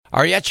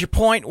Are you at your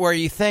point where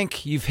you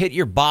think you've hit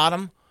your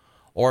bottom,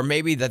 or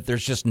maybe that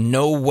there's just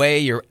no way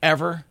you're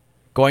ever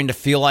going to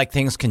feel like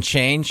things can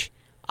change?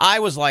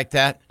 I was like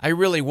that. I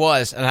really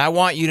was. And I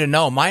want you to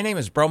know, my name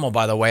is Bromo,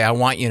 by the way. I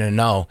want you to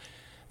know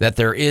that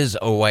there is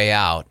a way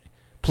out.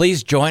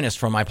 Please join us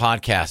for my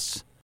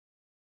podcasts.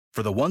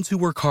 For the ones who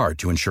work hard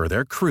to ensure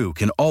their crew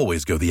can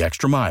always go the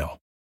extra mile,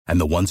 and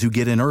the ones who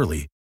get in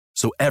early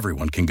so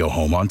everyone can go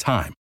home on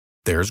time,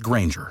 there's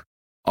Grainger,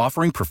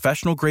 offering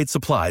professional-grade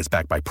supplies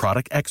backed by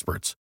product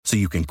experts so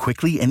you can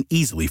quickly and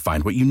easily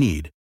find what you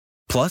need.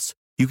 Plus,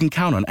 you can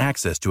count on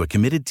access to a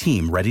committed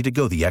team ready to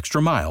go the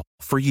extra mile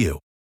for you.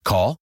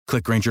 Call,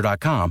 click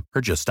Grainger.com,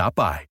 or just stop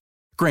by.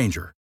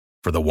 Grainger,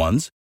 for the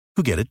ones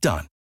who get it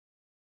done.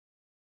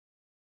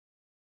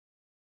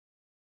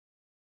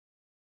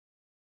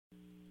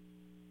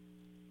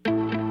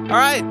 All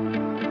right,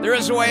 there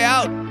is a way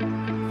out.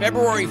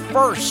 February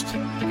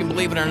 1st, if you can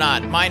believe it or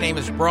not. My name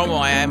is Bromo.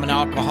 I am an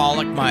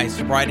alcoholic. My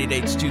sobriety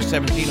date's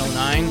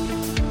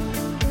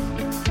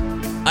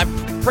 2/17/09.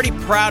 I'm pretty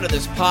proud of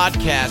this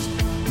podcast,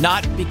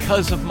 not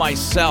because of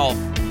myself,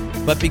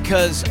 but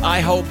because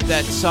I hope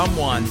that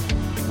someone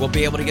will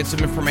be able to get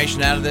some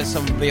information out of this.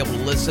 Someone will be able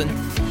to listen.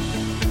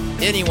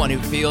 Anyone who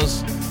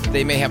feels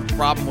they may have a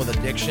problem with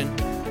addiction,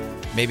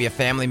 maybe a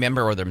family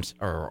member or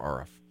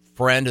a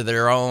friend of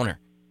their own, or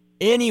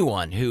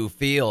anyone who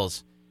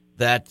feels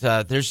that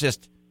there's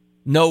just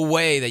no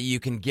way that you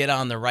can get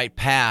on the right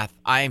path,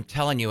 I am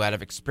telling you out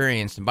of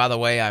experience. And by the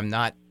way, I'm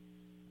not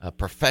a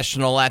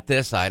professional at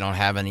this. I don't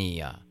have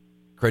any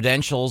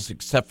credentials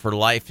except for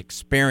life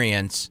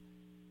experience.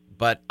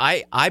 But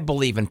I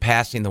believe in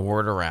passing the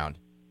word around.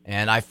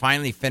 And I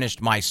finally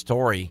finished my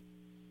story.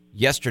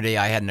 Yesterday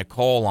I had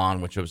Nicole on,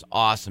 which was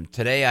awesome.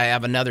 Today I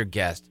have another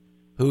guest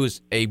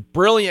who's a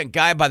brilliant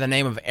guy by the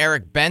name of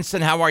Erik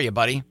Benson. How are you,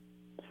 buddy?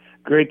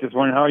 Great this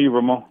morning. How are you,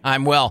 Bromo?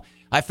 I'm well.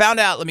 I found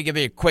out, let me give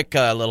you a quick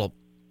little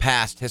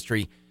past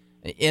history.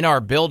 In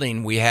our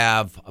building, we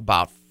have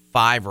about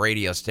 5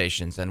 radio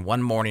stations. And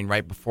one morning,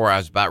 right before I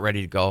was about ready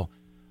to go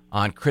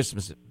on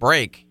Christmas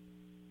break,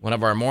 one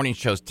of our morning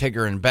shows,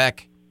 Tigger and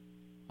Beck,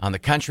 on the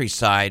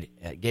countryside,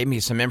 gave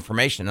me some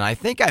information. And I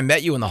think I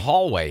met you in the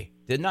hallway,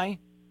 didn't I?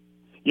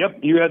 Yep.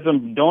 You had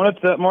some donuts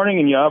that morning,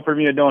 and you offered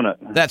me a donut.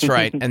 That's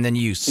right. And then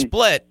you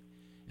split.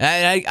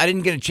 And I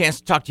didn't get a chance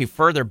to talk to you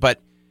further,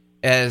 but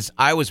as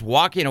I was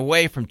walking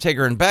away from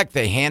Tigger and Beck,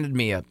 they handed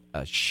me a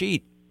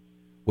sheet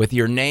with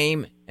your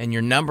name and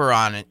your number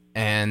on it,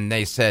 and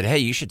they said, hey,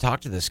 you should talk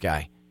to this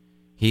guy.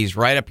 He's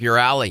right up your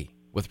alley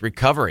with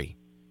recovery.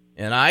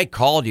 And I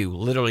called you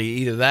literally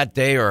either that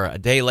day or a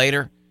day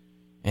later,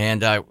 and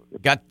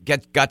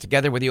got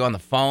together with you on the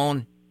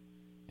phone,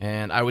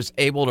 and I was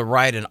able to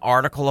write an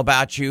article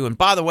about you. And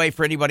by the way,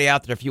 for anybody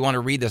out there, if you want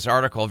to read this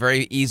article,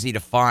 very easy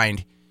to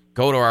find.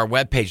 Go to our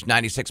webpage,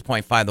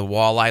 96.5 The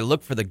Walleye.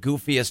 Look for the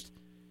goofiest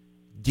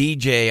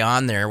DJ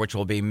on there, which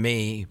will be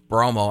me,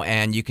 Bromo,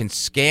 and you can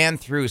scan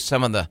through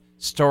some of the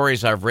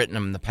stories I've written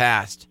in the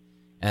past.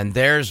 And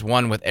there's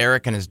one with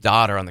Erik and his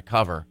daughter on the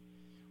cover.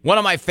 One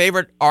of my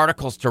favorite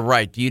articles to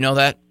write. Do you know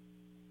that?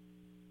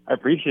 I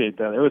appreciate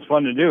that. It was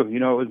fun to do. You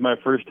know, it was my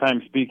first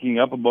time speaking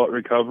up about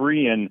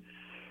recovery and,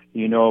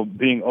 you know,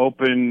 being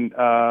open,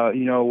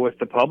 with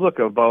the public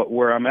about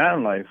where I'm at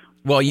in life.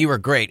 Well, you were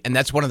great, and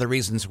that's one of the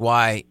reasons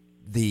why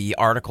the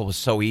article was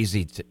so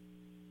easy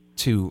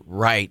to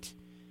write,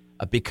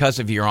 because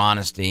of your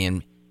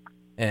honesty.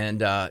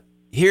 And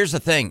here's the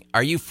thing: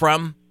 are you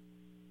from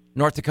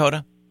North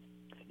Dakota?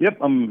 Yep,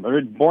 I'm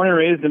born and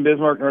raised in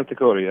Bismarck, North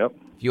Dakota. Yep.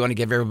 If you want to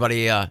give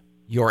everybody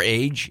your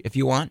age, if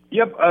you want.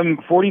 Yep, I'm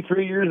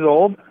 43 years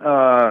old.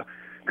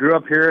 Grew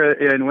up here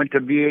and went to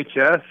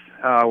BHS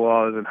while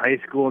I was in high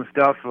school and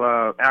stuff.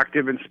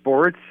 Active in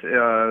sports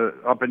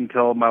up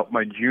until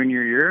my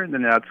junior year, and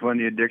then that's when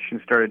the addiction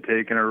started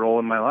taking a role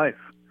in my life.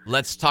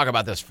 Let's talk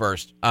about this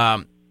first.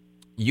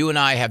 You and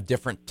I have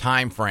different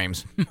time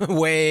frames,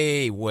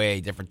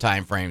 way different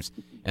time frames.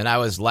 And I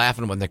was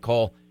laughing with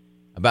Nicole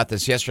about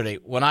this yesterday.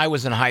 When I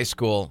was in high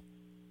school,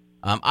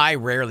 I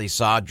rarely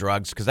saw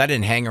drugs because I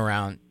didn't hang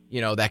around,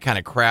 that kind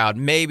of crowd.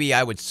 Maybe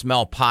I would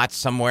smell pot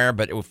somewhere,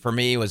 but for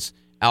me, it was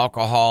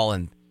alcohol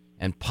and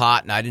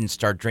pot, and I didn't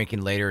start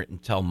drinking later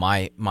until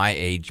my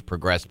age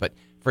progressed. But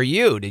for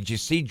you, did you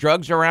see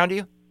drugs around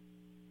you?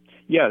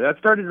 Yeah, that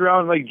started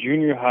around like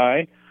junior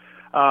high.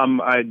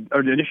 I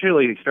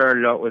initially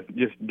started out with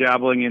just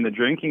dabbling in the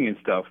drinking and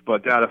stuff,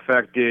 but that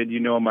affected,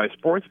 my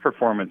sports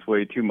performance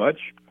way too much.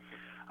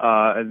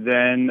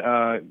 Then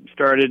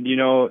started,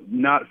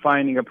 not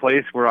finding a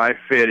place where I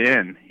fit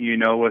in,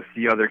 with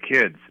the other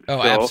kids.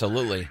 Oh, so,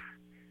 absolutely.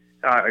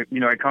 I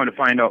come to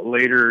find out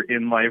later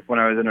in life when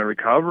I was in a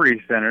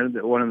recovery center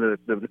that one of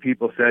the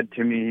people said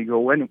to me, he go,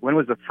 when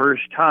was the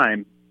first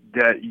time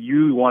that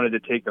you wanted to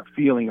take a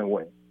feeling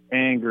away?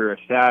 Anger,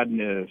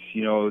 sadness,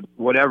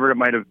 whatever it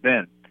might have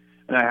been.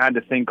 And I had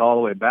to think all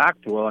the way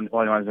back to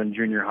when I was in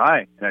junior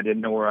high, and I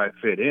didn't know where I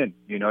fit in.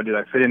 Did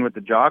I fit in with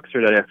the jocks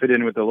or did I fit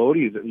in with the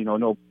loadies?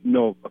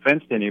 No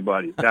offense to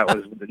anybody. That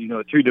was,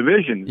 two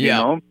divisions,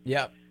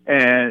 Yeah.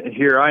 And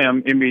here I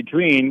am in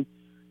between,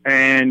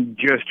 and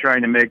just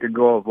trying to make a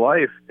go of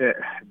life.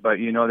 But,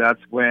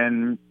 that's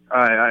when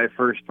I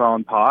first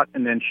found pot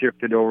and then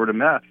shifted over to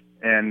meth.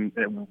 And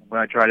when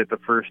I tried it the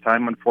first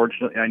time,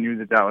 unfortunately, I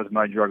knew that was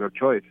my drug of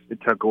choice. It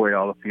took away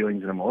all the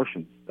feelings and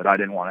emotions that I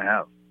didn't want to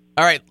have.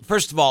 All right.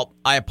 First of all,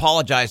 I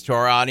apologize to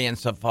our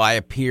audience if I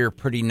appear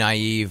pretty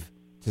naive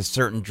to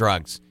certain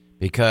drugs,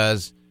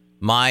 because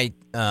my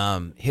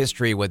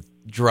history with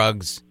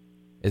drugs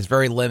is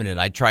very limited.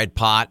 I tried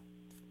pot.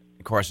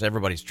 Of course,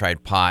 everybody's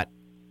tried pot.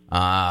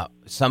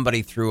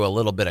 Somebody threw a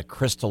little bit of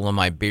crystal in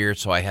my beer,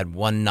 so I had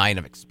one night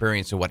of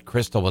experience of what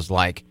crystal was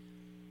like.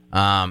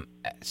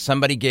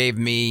 Somebody gave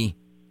me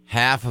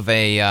half of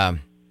a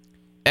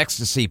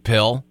ecstasy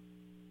pill,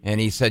 and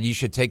he said, you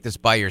should take this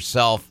by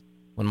yourself.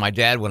 When my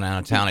dad went out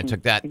of town, I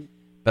took that.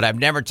 But I've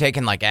never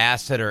taken like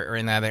acid or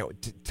anything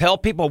like that. Tell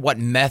people what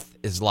meth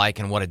is like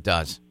and what it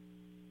does.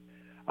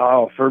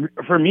 Oh,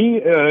 for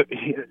me,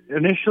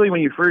 initially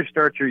when you first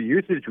start your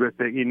usage with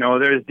it,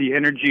 there's the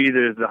energy,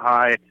 there's the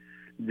high,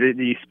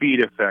 the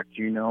speed effect,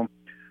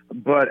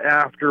 But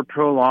after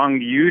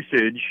prolonged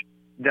usage,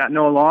 that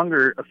no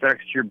longer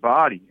affects your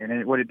body.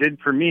 And what it did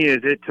for me is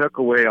it took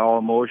away all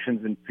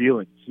emotions and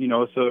feelings,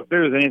 So if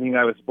there was anything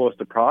I was supposed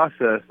to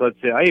process, let's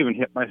say I even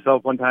hit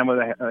myself one time with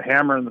a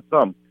hammer in the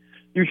thumb.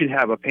 You should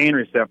have a pain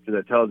receptor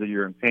that tells you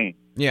you're in pain.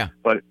 Yeah.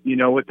 But,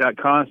 with that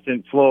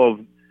constant flow of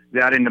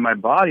that into my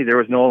body, there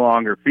was no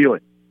longer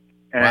feeling.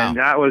 And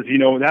that was,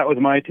 that was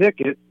my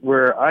ticket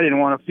where I didn't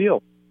want to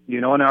feel,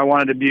 and I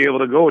wanted to be able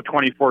to go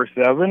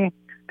 24/7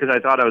 because I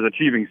thought I was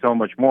achieving so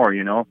much more,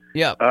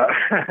 Yeah.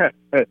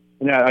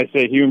 And I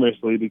say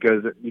humorously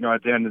because, at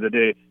the end of the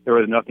day, there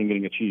was nothing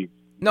getting achieved.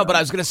 No, but I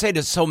was going to say,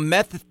 so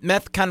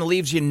meth kind of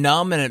leaves you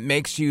numb, and it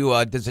makes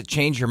you, does it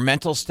change your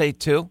mental state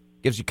too?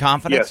 Gives you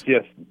confidence?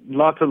 Yes.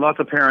 Lots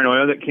of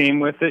paranoia that came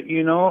with it,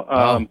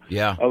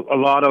 yeah. A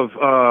lot of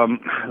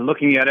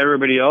looking at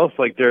everybody else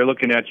like they're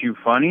looking at you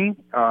funny.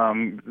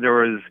 There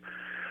was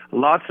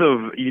lots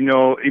of,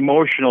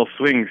 emotional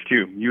swings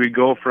too. You would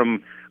go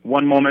from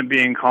one moment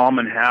being calm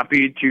and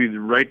happy to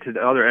right to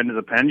the other end of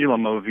the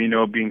pendulum of,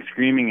 being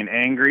screaming and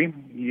angry.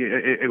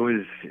 It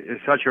was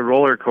such a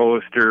roller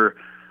coaster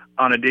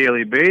on a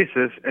daily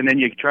basis, and then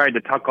you tried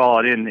to tuck all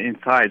it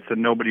inside so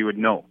nobody would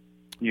know.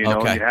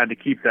 Okay. You had to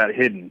keep that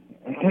hidden.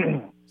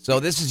 So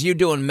this is you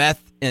doing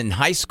meth in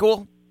high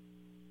school?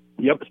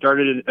 Yep,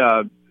 started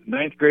at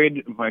ninth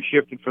grade. I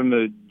shifted from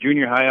the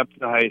junior high up to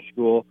the high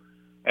school,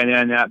 and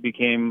then that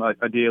became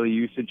a daily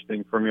usage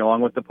thing for me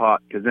along with the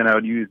pot, because then I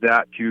would use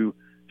that to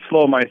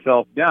slow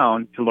myself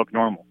down to look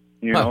normal.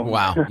 Oh,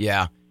 wow,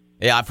 yeah.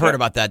 Yeah, I've heard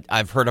about that.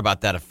 I've heard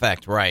about that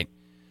effect, right.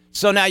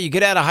 So now you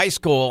get out of high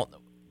school.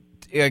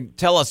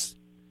 Tell us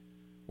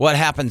what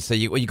happens to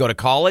you. You go to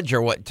college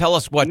or what? Tell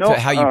us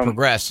how you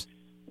progress.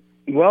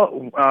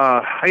 Well,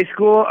 high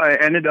school, I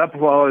ended up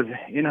while I was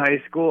in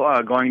high school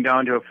going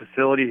down to a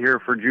facility here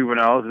for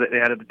juveniles that they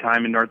had at the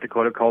time in North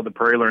Dakota called the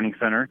Prairie Learning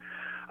Center.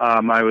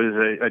 I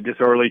was a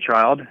disorderly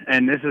child,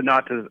 and this is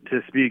not to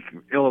speak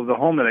ill of the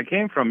home that I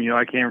came from.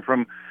 I came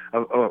from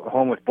a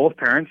home with both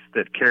parents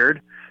that cared.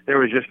 There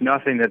was just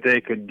nothing that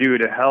they could do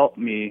to help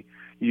me.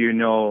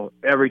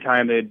 Every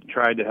time they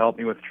tried to help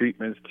me with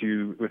treatments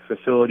with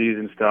facilities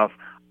and stuff,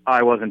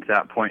 I wasn't to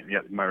that point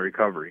yet in my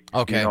recovery.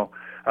 Okay.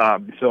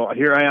 So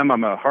here I am.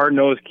 I'm a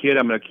hard-nosed kid.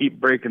 I'm going to keep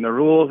breaking the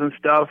rules and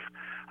stuff.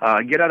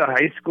 Get out of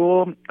high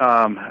school,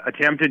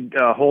 attempted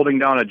holding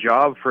down a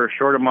job for a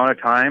short amount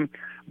of time,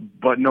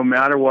 but no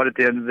matter what, at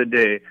the end of the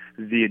day,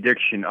 the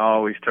addiction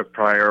always took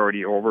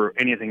priority over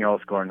anything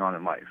else going on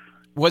in life.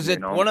 Was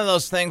it one of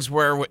those things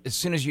where as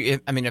soon as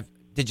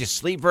did you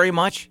sleep very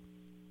much?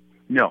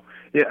 No.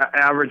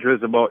 Average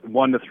was about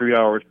 1 to 3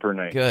 hours per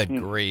night. Good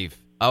grief.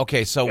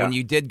 Okay, so when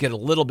you did get a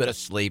little bit of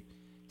sleep,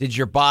 did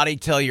your body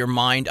tell your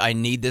mind, I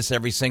need this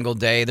every single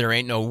day? There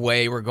ain't no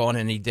way we're going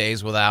any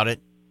days without it?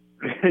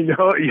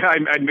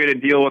 I made a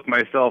deal with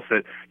myself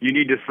that you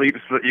need to sleep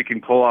so that you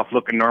can pull off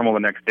looking normal the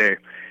next day,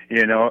 So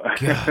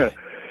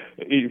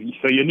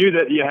you knew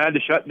that you had to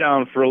shut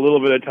down for a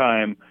little bit of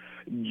time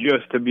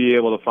just to be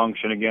able to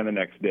function again the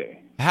next day.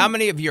 How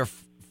many of your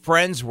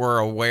friends were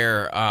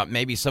aware?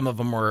 Maybe some of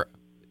them were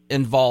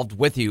involved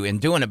with you in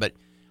doing it, but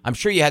I'm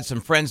sure you had some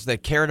friends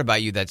that cared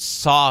about you that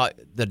saw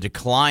the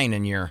decline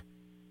in your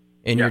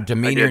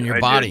demeanor and your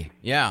body. Did.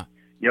 Yeah.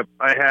 Yep.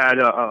 I had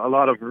a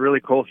lot of really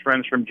close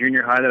friends from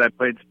junior high that I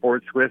played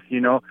sports with,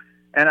 and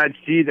I'd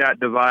see that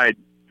divide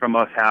from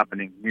us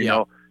happening. You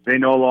know, they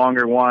no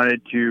longer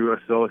wanted to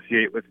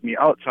associate with me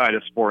outside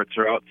of sports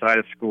or outside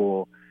of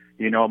school.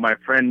 My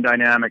friend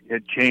dynamic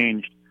had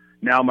changed.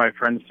 Now my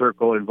friend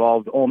circle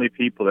involved only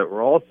people that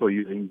were also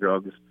using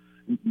drugs,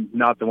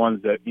 not the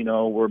ones that,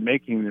 were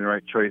making the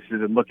right choices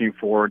and looking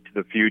forward to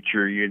the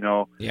future,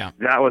 Yeah.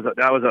 That was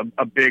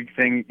a big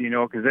thing,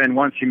 because then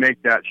once you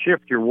make that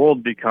shift, your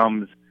world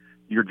becomes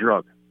your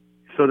drug.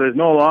 So there's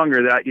no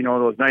longer that,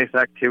 those nice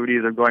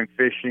activities of going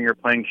fishing or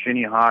playing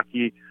shinny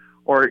hockey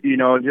or,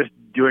 just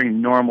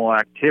doing normal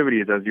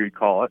activities, as you'd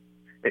call it,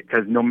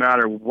 because no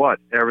matter what,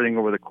 everything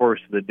over the course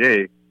of the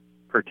day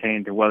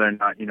pertained to whether or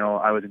not,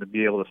 I was going to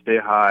be able to stay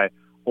high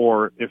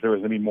or if there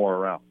was any more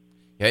around.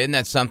 Yeah, isn't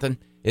that something?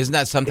 Isn't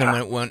that something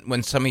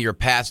when some of your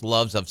past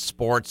loves of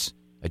sports,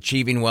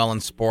 achieving well in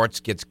sports,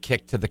 gets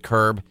kicked to the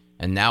curb,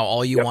 and now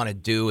all you want to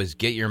do is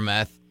get your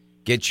meth,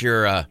 get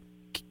your,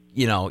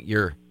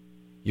 your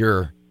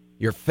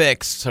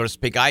fix, so to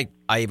speak. I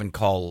even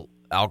call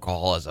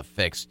alcohol as a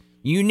fix.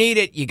 You need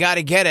it. You got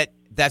to get it.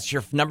 That's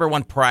your number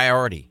one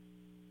priority.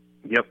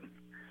 Yep.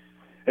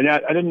 And I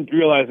didn't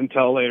realize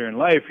until later in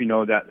life,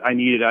 that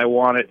I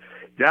wanted.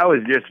 That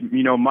was just,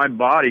 my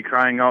body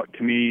crying out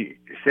to me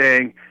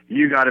saying,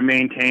 you got to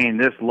maintain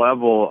this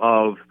level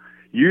of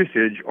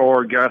usage,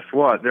 or guess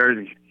what?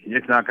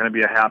 It's not going to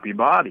be a happy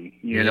body,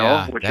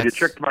 which it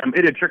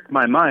had tricked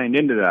my mind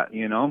into that,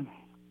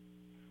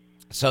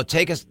 So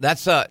take us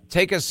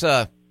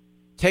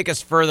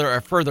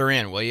further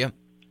in, will you?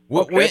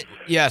 Okay.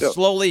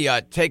 Slowly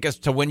take us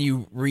to when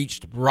you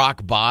reached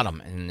rock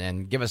bottom,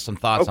 and give us some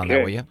thoughts on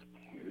that, will you?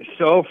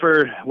 So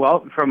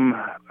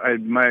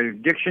my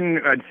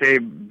addiction, I'd say,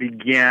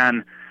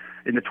 began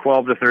in the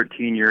 12 to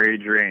 13 year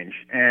age range,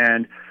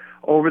 and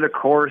over the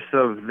course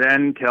of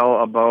then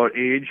till about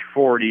age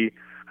 40,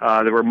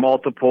 there were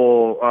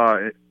multiple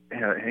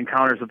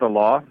encounters with the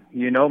law.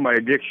 My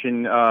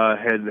addiction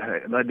had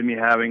led to me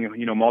having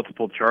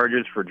multiple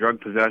charges for drug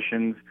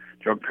possessions,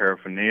 drug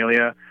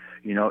paraphernalia.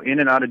 In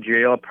and out of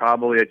jail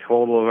probably a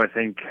total of, I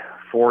think,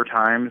 4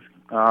 times.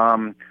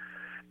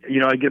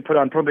 I'd get put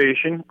on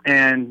probation,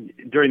 and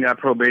during that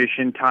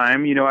probation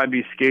time, I'd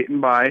be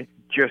skating by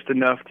just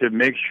enough to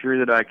make sure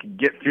that I could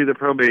get through the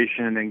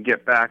probation and then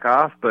get back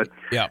off. But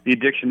the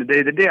addiction,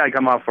 the day I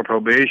come off for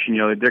probation,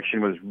 the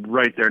addiction was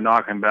right there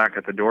knocking back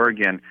at the door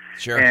again.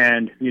 Sure.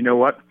 And you know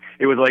what?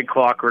 It was like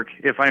clockwork.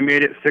 If I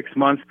made it 6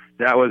 months,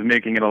 that was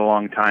making it a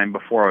long time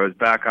before I was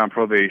back on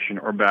probation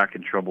or back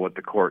in trouble with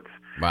the courts.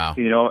 Wow.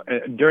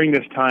 During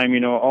this time,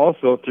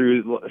 also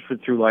through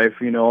life,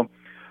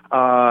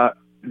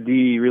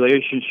 the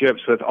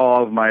relationships with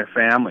all of my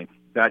family,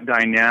 that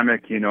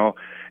dynamic,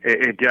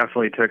 it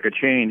definitely took a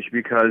change,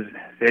 because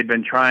they'd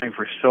been trying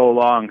for so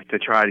long to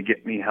try to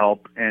get me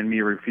help, and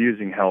me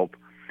refusing help,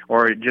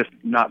 or just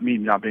not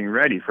being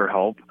ready for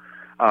help.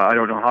 I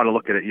don't know how to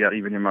look at it yet,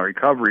 even in my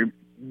recovery.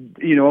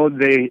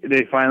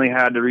 They finally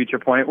had to reach a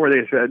point where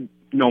they said,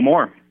 no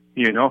more,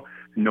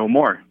 no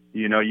more.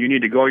 You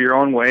need to go your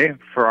own way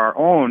for our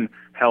own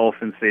health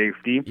and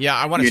safety. Yeah,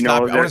 I want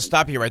to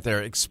stop you right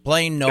there.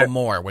 Explain no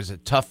more. Was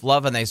it tough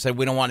love, and they said,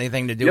 we don't want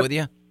anything to do with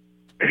you?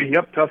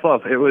 Yep, tough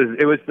love. It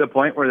was the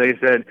point where they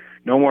said,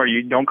 no more.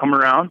 You don't come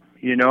around.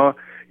 You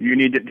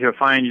need to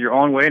find your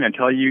own way, and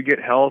until you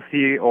get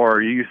healthy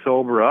or you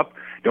sober up,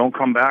 don't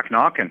come back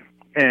knocking.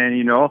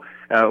 And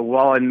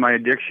while in my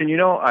addiction,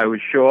 I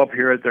would show up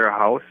here at their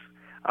house,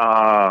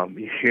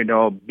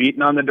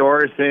 beating on the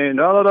door, saying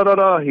da da da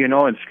da,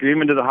 and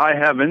screaming to the high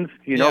heavens.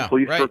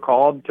 Police were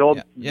called,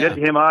 told get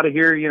him out of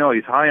here.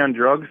 He's high on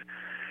drugs.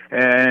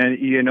 And,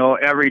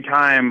 every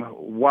time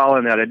while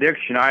in that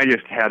addiction, I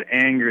just had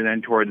anger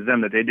then towards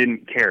them that they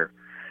didn't care.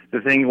 The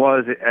thing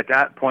was, at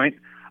that point,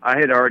 I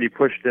had already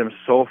pushed them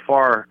so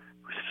far,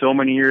 so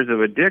many years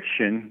of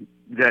addiction,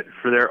 that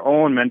for their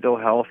own mental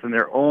health and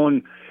their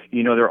own,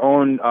 I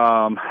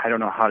don't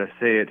know how to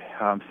say it,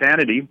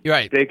 sanity,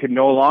 they could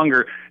no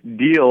longer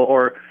deal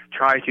or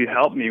try to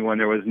help me when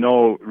there was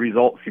no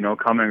results,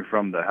 coming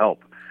from the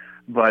help.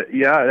 But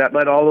that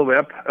led all the way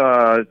up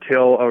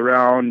till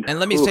around. And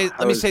let me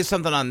say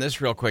something on this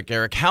real quick,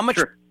 Eric. How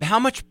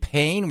much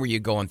pain were you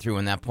going through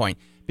in that point?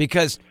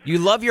 Because you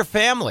love your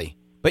family,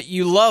 but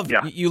you love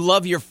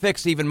your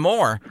fix even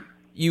more.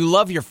 You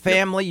love your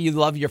family, you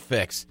love your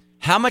fix.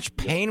 How much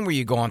pain were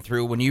you going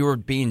through when you were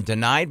being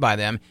denied by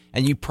them,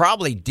 and you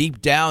probably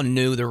deep down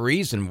knew the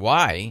reason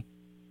why?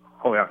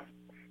 Oh yeah,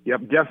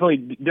 yep, definitely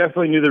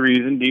knew the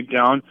reason deep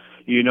down.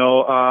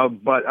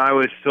 But I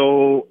was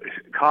so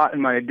caught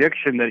in my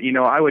addiction that,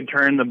 I would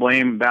turn the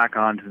blame back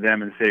onto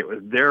them and say it was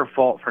their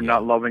fault for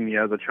not loving me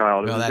as a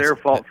child. It was their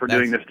fault for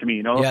doing this to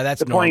me, Yeah, that's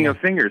the pointing of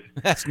fingers.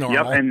 That's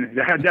normal. Yep,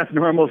 and that's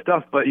normal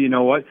stuff. But you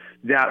know what?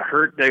 That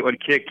hurt that would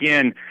kick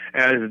in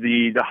as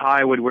the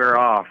high would wear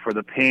off, or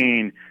the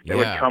pain that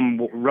would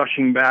come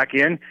rushing back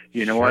in.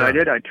 What I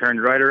did? I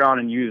turned right around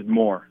and used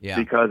more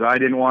because I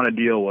didn't want to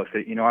deal with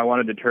it. I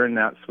wanted to turn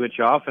that switch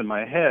off in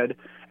my head.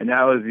 And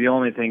that was the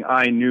only thing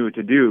I knew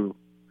to do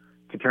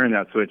to turn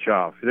that switch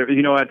off.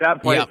 At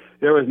that point,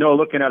 there was no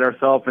looking at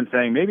ourselves and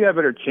saying, maybe I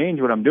better change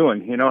what I'm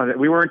doing.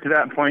 We weren't to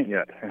that point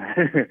yet.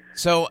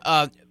 So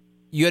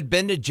you had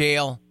been to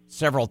jail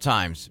several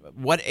times.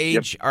 What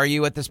age are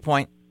you at this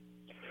point?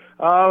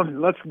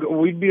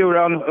 We'd be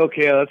around,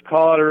 let's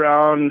call it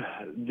around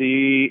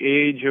the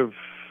age of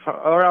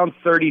around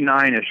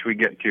 39-ish we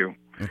get to.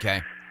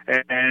 Okay.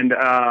 And,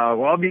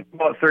 I'll be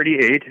about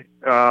 38.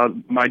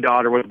 My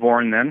daughter was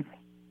born then.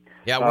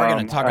 Yeah, we're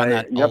going to talk on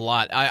that a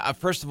lot.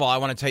 First of all, I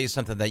want to tell you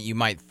something that you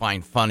might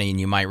find funny and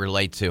you might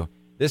relate to.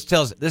 This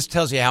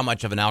tells you how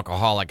much of an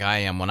alcoholic I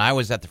am. When I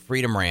was at the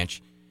Freedom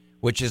Ranch,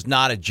 which is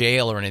not a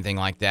jail or anything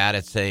like that,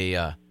 it's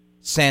a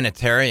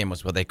sanitarium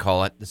was what they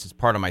call it. This is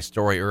part of my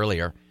story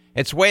earlier.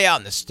 It's way out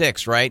in the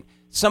sticks, right?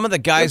 some of the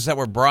guys that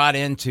were brought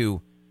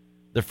into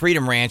the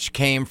Freedom Ranch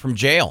came from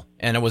jail,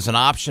 and it was an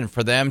option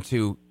for them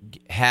to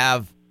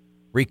have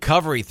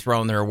recovery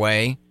thrown their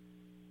way.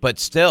 But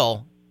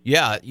still,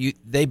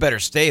 they better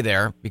stay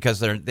there because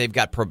they've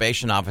got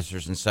probation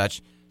officers and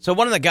such. So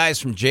one of the guys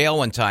from jail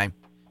one time,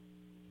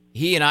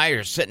 he and I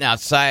are sitting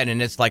outside,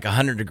 and it's like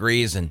 100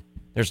 degrees, and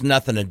there's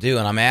nothing to do.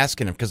 And I'm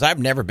asking him, because I've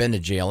never been to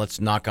jail. Let's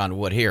knock on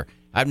wood here.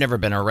 I've never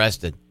been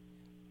arrested.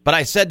 But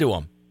I said to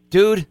him,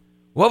 dude,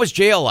 what was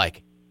jail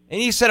like? And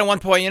he said at one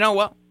point,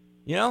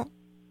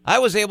 I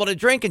was able to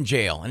drink in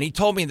jail. And he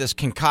told me this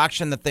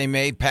concoction that they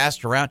made,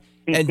 passed around.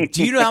 And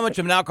do you know how much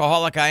of an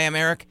alcoholic I am,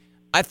 Eric?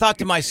 I thought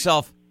to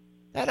myself,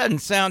 that doesn't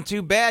sound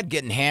too bad,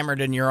 getting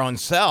hammered in your own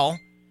cell.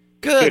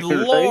 Good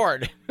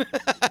Lord.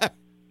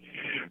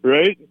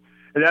 Right?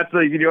 And that's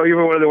like,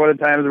 even one of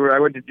the times where I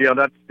went to jail,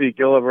 not to speak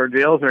ill of our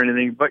jails or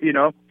anything, but,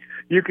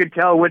 you could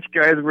tell which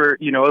guys were,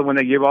 when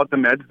they gave out the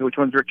meds, which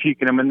ones were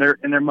cheeking them in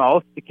their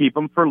mouth to keep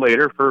them for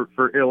later for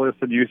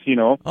illicit use,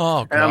 Oh,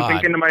 God. And I'm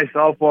thinking to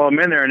myself, while I'm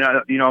in there, and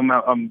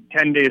I'm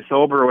 10 days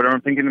sober or whatever,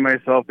 I'm thinking to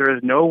myself, there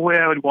is no way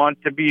I would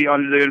want to be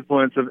under the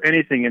influence of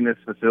anything in this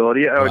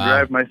facility. I would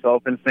drive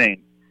myself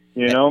insane,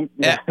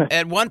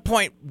 At one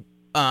point,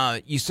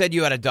 you said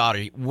you had a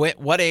daughter.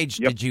 What age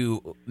did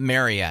you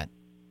marry at?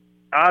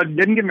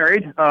 Didn't get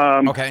married.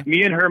 Okay.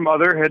 Me and her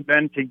mother had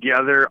been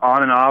together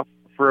on and off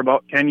for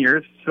about 10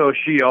 years. So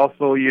she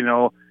also,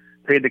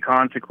 paid the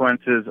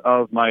consequences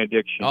of my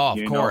addiction. Oh,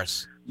 of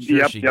course. Sure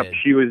yep. She did.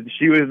 She was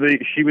the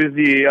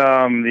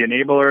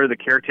enabler, the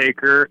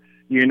caretaker.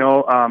 She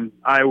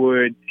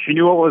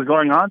knew what was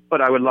going on,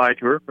 but I would lie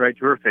to her right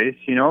to her face.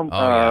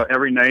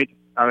 Every night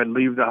I would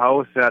leave the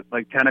house at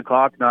like 10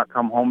 o'clock, not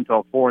come home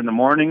till 4 in the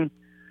morning.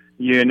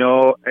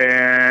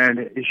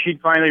 And she'd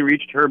finally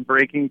reached her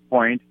breaking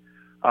point.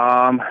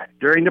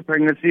 During the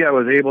pregnancy, I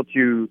was able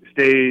to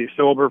stay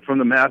sober from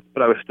the meth,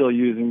 but I was still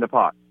using the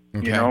pot.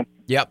 Okay.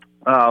 Yep.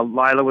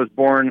 Lila was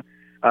born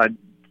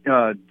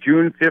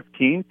June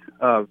 15th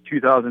of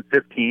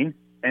 2015,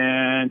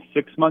 and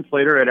 6 months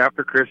later, right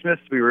after Christmas,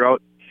 we were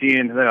out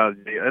seeing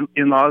the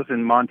in-laws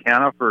in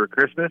Montana for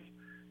Christmas.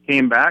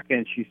 Came back,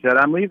 and she said,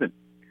 "I'm leaving,"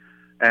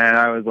 and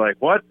I was like,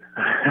 "What?"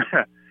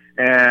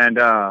 And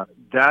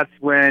that's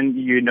when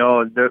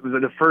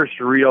the first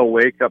real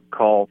wake-up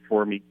call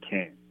for me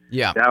came.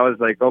 Yeah. That was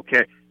like,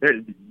 okay,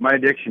 my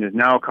addiction has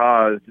now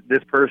caused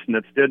this person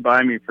that stood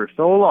by me for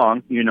so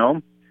long,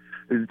 to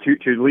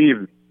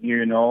leave,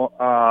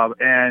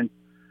 and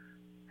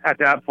at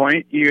that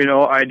point,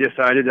 I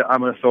decided that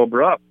I'm going to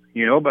sober up,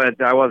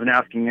 but I wasn't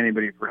asking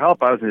anybody for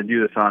help. I was going to do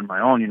this on my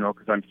own,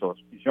 because I'm so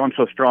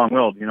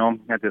strong-willed,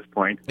 at this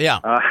point. Yeah.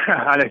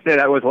 And I say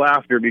that with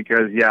laughter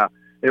because,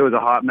 it was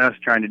a hot mess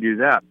trying to do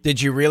that.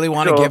 Did you really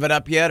want to give it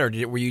up yet, or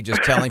were you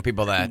just telling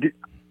people that?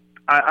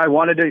 I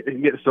wanted to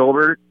get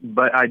sober,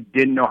 but I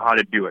didn't know how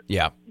to do it.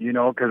 Yeah.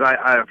 Because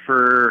I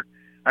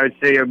would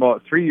say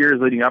about 3 years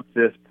leading up to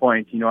this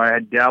point, I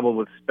had dabbled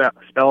with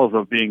spells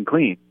of being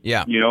clean.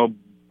 Yeah.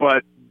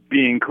 But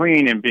being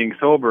clean and being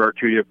sober are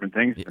two different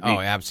things. Oh,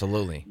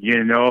 absolutely.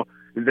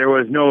 There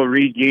was no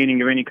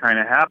regaining of any kind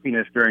of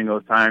happiness during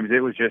those times.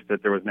 It was just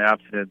that there was an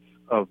abstinence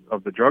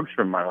of the drugs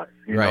from my life.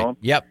 You know?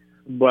 Yep.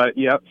 But,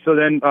 so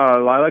then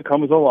Lila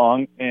comes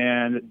along,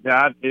 and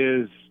that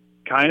is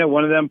kind of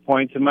one of them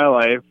points in my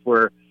life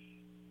where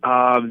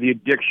the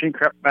addiction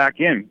crept back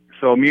in.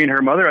 So me and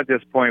her mother at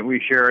this point, we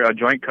share a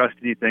joint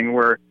custody thing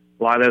where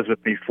Lila's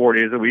with me 4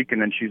 days a week,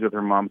 and then she's with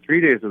her mom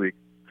 3 days a week.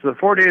 So the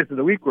 4 days of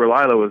the week where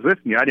Lila was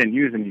with me, I didn't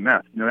use any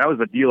meth. That was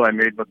a deal I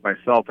made with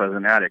myself as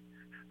an addict.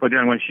 But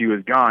then when she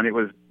was gone, it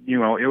was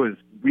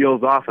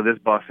wheels off of this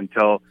bus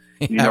until,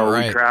 we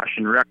crash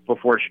and wreck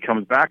before she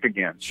comes back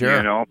again.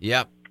 Sure.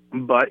 Yep.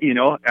 But,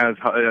 as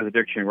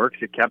addiction works,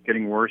 it kept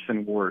getting worse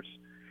and worse.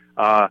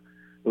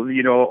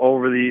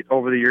 Over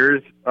the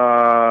years,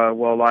 Lila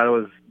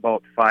was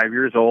about 5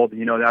 years old,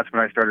 that's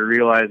when I started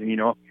realizing,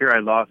 here I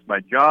lost my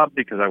job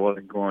because I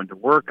wasn't going to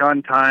work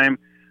on time.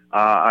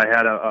 I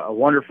had a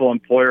wonderful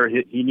employer.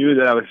 He knew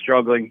that I was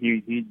struggling.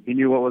 He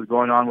knew what was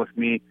going on with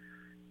me,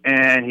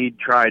 and he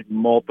tried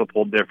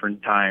multiple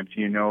different times,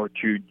 to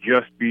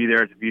just be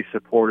there, to be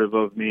supportive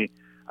of me,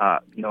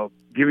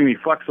 giving me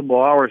flexible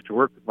hours to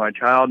work with my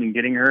child and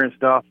getting her and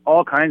stuff.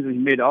 He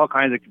made all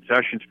kinds of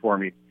concessions for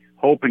me,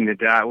 hoping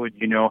that would,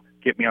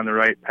 get me on the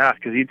right path,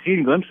 because he'd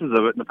seen glimpses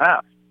of it in the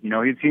past.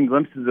 He'd seen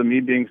glimpses of me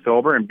being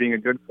sober and being a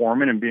good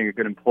foreman and being a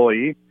good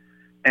employee,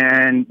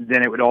 and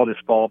then it would all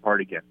just fall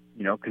apart again,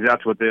 because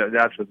that's what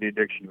the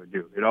addiction would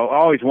do. It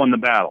always won the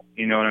battle,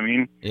 you know what I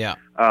mean? Yeah.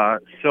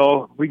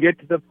 So we get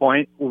to the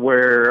point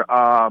where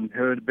it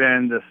had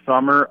been the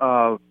summer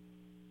of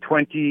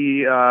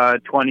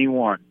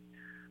 2021,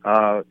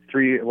 about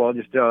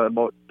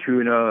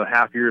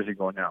 2.5 years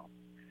ago now.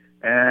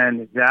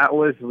 And that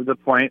was the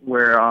point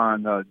where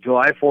on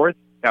July 4th,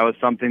 that was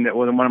something that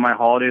was one of my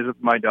holidays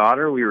with my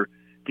daughter. We were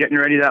getting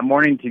ready that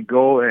morning to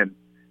go and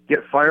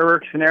get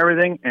fireworks and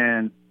everything,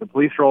 and the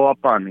police roll up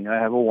on me. I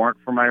have a warrant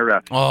for my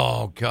arrest.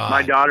 Oh, God.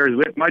 My daughter's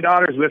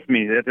with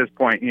me at this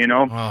point, you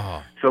know.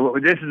 Oh. So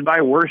this is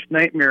my worst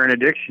nightmare in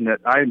addiction, that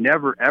I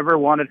never, ever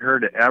wanted her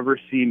to ever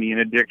see me in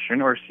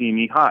addiction or see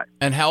me high.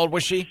 And how old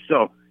was she?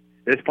 So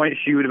at this point,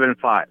 she would have been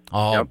 5.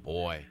 Oh, yep.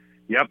 Boy.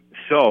 Yep.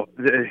 So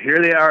here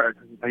they are.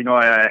 You know,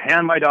 I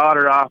hand my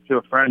daughter off to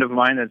a friend of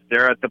mine that's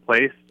there at the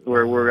place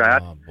where we're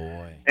at. Oh,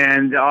 boy.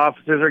 And the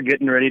officers are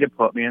getting ready to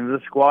put me into the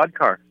squad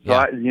car.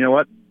 So, you know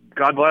what?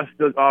 God bless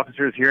the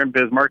officers here in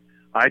Bismarck.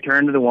 I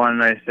turned to the one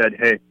and I said,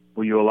 hey,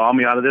 will you allow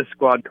me out of this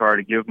squad car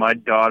to give my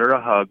daughter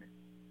a hug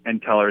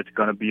and tell her it's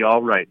going to be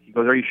all right? He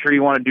goes, are you sure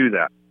you want to do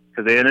that?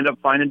 Because they ended up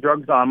finding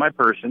drugs on my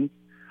person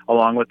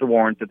along with the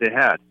warrant that they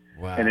had.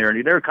 Wow. And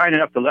they were kind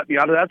enough to let me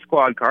out of that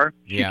squad car.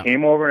 She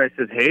came over and I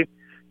said, hey,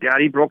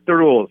 Daddy broke the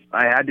rules.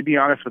 I had to be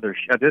honest with her.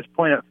 At this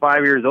point, at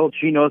 5 years old,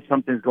 she knows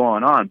something's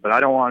going on, but I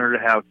don't want her to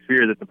have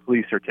fear that the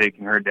police are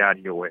taking her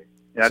daddy away.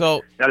 At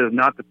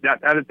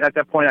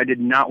that point, I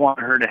did not want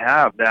her to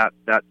have that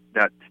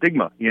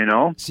stigma, you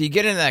know? So you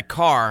get in that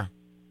car,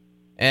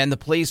 and the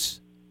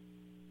police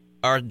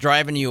are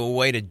driving you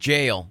away to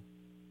jail.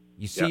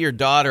 You see your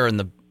daughter in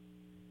the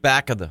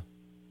back of the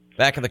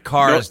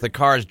car as the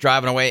car is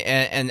driving away,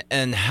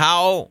 and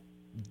how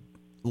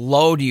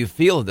low do you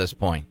feel at this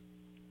point?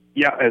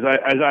 Yeah, as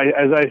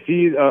I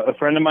see a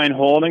friend of mine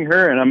holding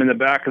her, and I'm in the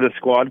back of the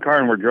squad car,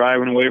 and we're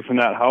driving away from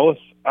that house,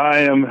 I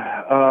am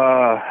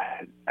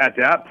at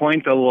that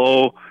point the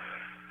low.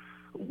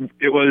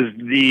 It was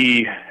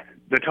the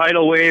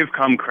tidal wave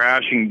come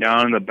crashing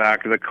down in the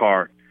back of the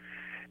car,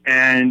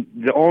 and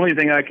the only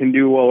thing I can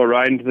do while we're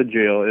riding to the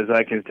jail is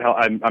I can tell.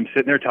 I'm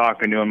sitting there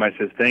talking to him. I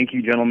says, "Thank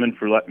you, gentlemen,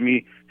 for letting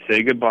me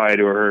say goodbye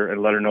to her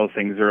and let her know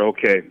things are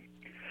okay."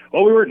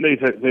 Well, they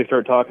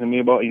started talking to me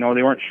about, you know,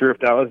 they weren't sure if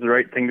that was the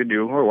right thing to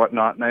do or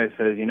whatnot. And I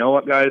said, you know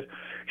what, guys,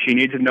 she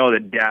needs to know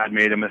that Dad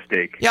made a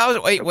mistake. Yeah,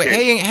 wait,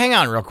 hang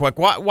on real quick.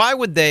 Why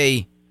would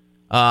they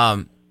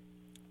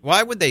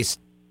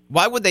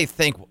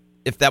think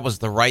if that was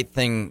the right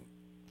thing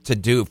to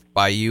do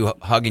by you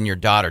hugging your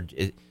daughter?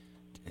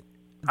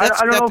 I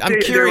don't know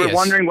if they were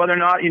wondering whether or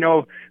not, you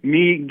know,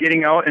 me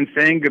getting out and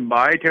saying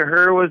goodbye to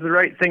her was the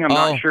right thing. I'm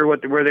not sure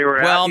where they were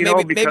at.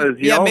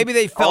 Maybe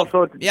they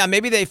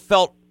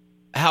felt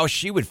how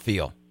she would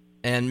feel,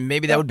 and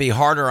maybe that would be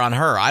harder on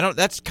her.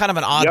 That's kind of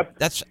an odd. Yep.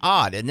 That's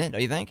odd, isn't it?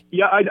 Don't you think?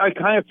 Yeah, I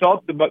kind of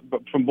felt, but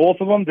from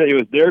both of them, that it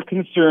was their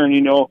concern,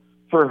 you know,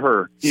 for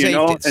her, you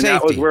know, and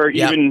that was where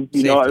even,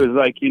 you know, it was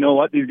like, you know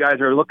what, these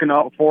guys are looking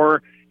out for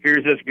her.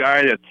 Here's this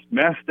guy that's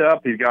messed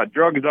up. He's got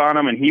drugs on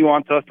him, and he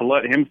wants us to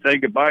let him say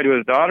goodbye to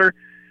his daughter.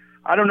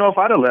 I don't know if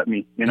I'd have let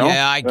me, you know?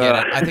 Yeah, I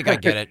get it. I think I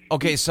get it.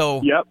 Okay,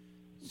 so yep.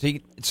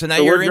 So now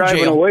you're in jail. We're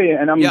driving away,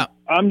 and I'm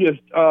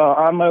just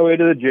on my way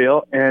to the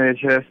jail, and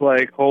it's just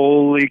like,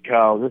 holy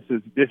cow, this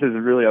is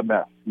really a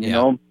mess, you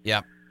know?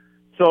 Yeah.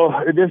 So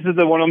this is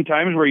one of them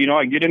times where, you know,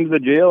 I get into the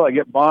jail, I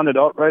get bonded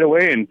out right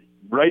away, and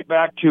right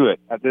back to it.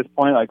 At this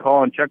point, I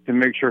call and check to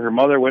make sure her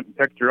mother went and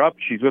picked her up.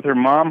 She's with her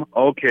mom.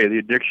 Okay, the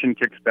addiction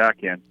kicks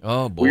back in.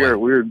 Oh, boy.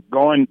 We're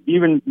going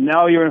even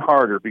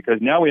harder, because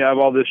now we have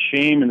all this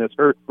shame and this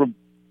hurt for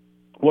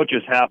what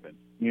just happened,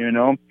 you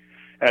know?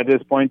 At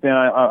this point, then,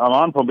 I'm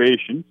on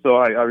probation, so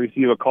I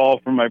receive a call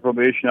from my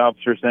probation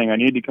officer saying I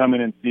need to come in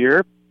and see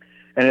her.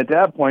 And at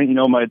that point, you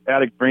know, my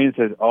addict brain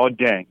says, oh,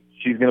 dang,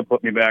 she's going to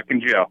put me back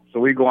in jail. So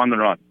we go on the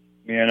run,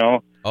 you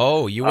know?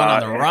 Oh, you went on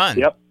the run.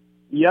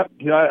 Yep.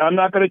 I'm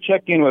not going to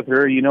check in with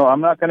her. You know,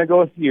 I'm not going to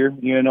go see her.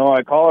 You know,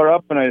 I call her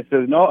up and I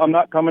says, no, I'm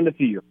not coming to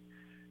see you.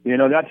 You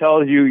know, that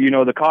tells you, you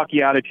know, the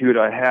cocky attitude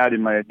I had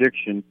in my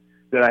addiction,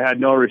 that I had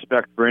no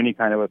respect for any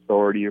kind of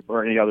authority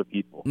or any other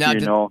people.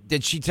 Now,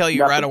 did she tell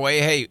you right away,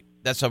 hey,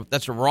 that's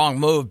a wrong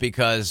move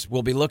because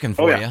we'll be looking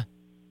for you?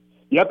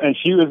 Yep, and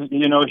she was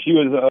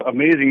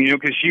amazing, you know,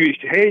 because she was,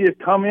 hey, just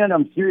come in.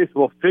 I'm serious.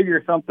 We'll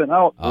figure something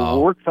out.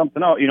 We'll work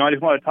something out. You know, I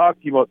just want to talk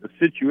to you about the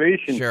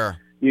situation. Sure.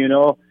 You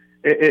know,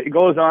 it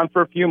goes on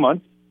for a few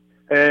months.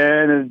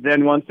 And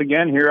then once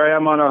again, here I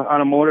am on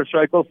a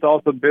motorcycle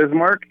south of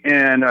Bismarck,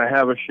 and I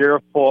have a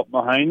sheriff pull up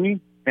behind me,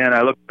 and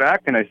I look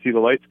back and I see the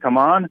lights come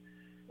on,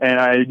 and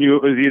I knew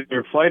it was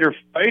either flight or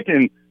fight,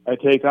 and I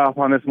take off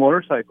on this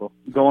motorcycle,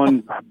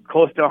 going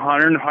close to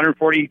 100,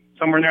 140,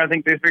 somewhere in there, I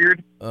think they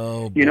figured.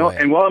 Oh, boy. You know,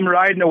 and while I'm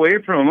riding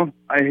away from them,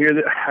 I hear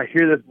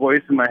this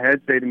voice in my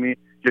head say to me,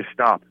 just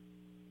stop.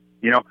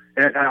 You know,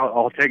 and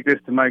I'll take this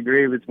to my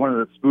grave. It's one of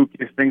the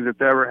spookiest things that's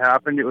ever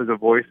happened. It was a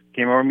voice that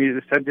came over me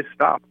that said, just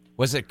stop.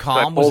 Was it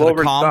calm? Was it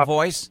a calm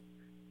voice?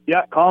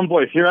 Yeah, calm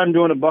voice. Here I'm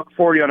doing a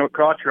 $140 on a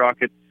crotch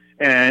rocket,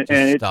 and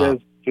it says,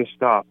 just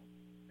stop.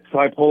 So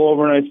I pull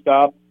over and I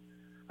stop.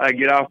 I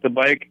get off the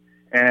bike,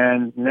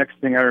 and next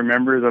thing I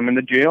remember is I'm in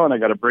the jail, and I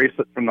got a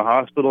bracelet from the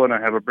hospital, and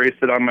I have a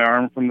bracelet on my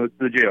arm from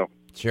the jail.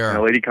 Sure. And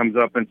a lady comes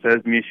up and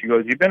says to me, she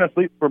goes, you've been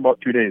asleep for about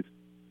 2 days.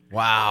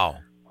 Wow.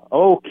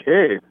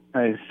 Okay.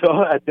 And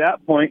so at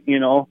that point, you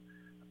know,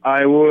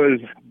 I was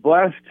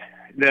blessed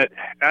that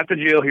at the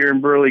jail here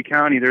in Burleigh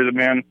County, there's a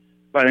man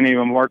by the name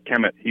of Mark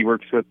Kemet. He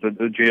works with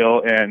the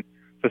jail, and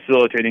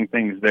facilitating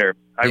things there.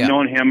 I've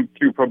known him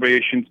through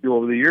probation through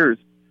over the years.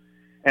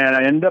 And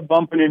I ended up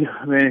bumping into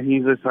him, and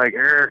he's just like,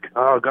 Eric,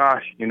 oh,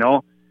 gosh, you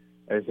know.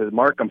 I said,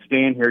 Mark, I'm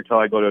staying here till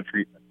I go to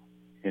treatment,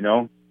 you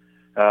know.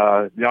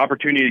 The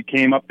opportunity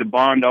came up to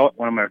bond out.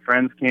 One of my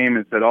friends came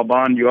and said, I'll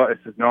bond you out. I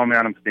said, no,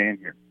 man, I'm staying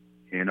here,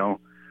 you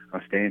know.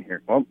 I'm staying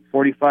here. Well,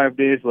 45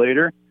 days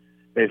later,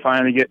 they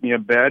finally get me a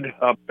bed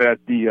up at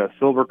the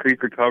Silver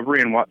Creek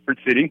Recovery in Watford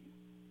City.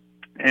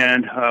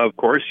 And, of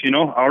course, you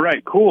know, all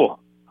right, cool,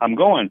 I'm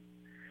going.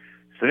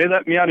 So they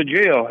let me out of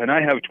jail, and I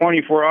have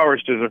 24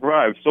 hours to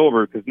survive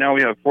sober because now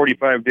we have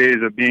 45 days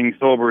of being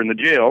sober in the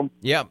jail.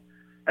 Yep.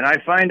 And I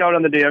find out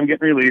on the day I'm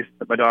getting released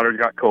that my daughter's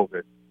got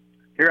COVID.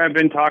 Here I've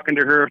been talking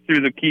to her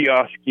through the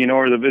kiosk, you know,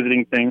 or the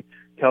visiting thing,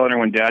 telling her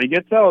when Daddy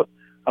gets out,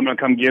 I'm going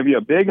to come give you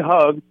a big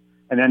hug,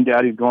 and then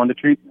Daddy's going to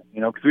treatment,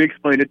 you know, because we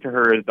explained it to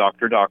her as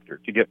doctor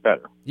to get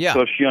better. Yeah.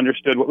 So she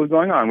understood what was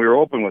going on. We were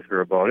open with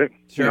her about it.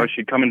 Sure. You know,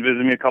 she'd come and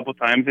visit me a couple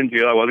times in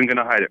jail. I wasn't going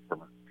to hide it from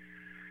her.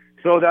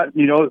 So that,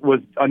 you know, was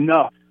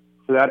enough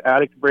for that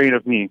addict brain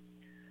of me.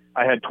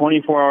 I had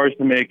 24 hours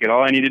to make it.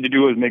 All I needed to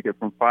do was make it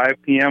from 5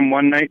 p.m.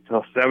 one night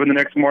till 7 the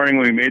next morning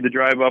when we made the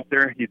drive up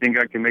there. You think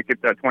I can make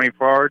it that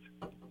 24 hours?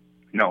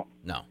 No.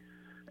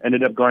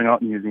 Ended up going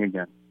out and using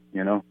again,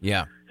 you know?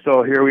 Yeah.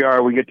 So here we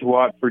are. We get to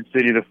Watford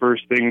City. The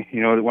first thing,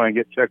 you know, when I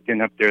get checked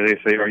in up there, they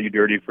say, are you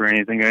dirty for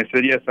anything? I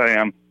said, yes, I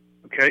am.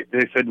 Okay.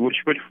 They said, which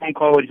phone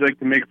call would you like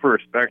to make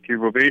first? Back to your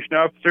probation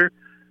officer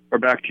or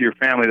back to your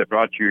family that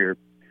brought you here?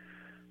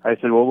 I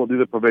said, well, we'll do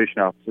the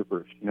probation officer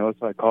first. You know,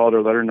 so I called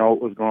her, let her know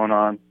what was going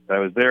on. I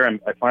was there,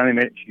 and I finally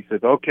made it. She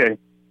said, okay,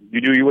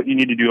 you do what you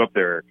need to do up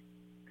there, Eric.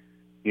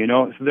 You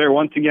know, so there,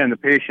 once again, the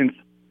patience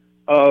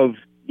of,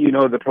 you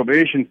know, the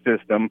probation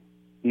system,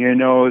 you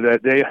know,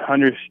 that they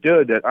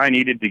understood that I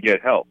needed to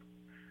get help.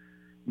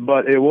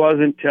 But it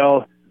wasn't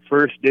till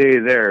first day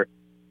there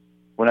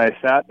when I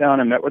sat down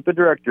and met with the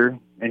director,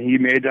 and he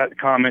made that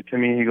comment to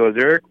me. He goes,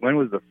 Eric, when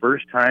was the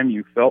first time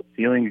you felt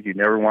feelings you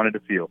never wanted to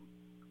feel?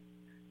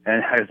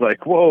 And I was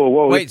like,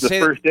 whoa, Wait, it's the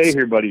first day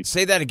here, buddy.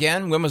 Say that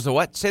again. When was the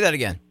what? Say that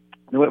again.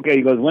 Okay,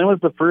 he goes, when was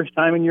the first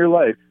time in your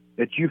life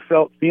that you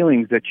felt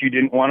feelings that you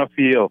didn't want to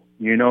feel?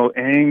 You know,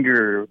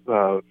 anger,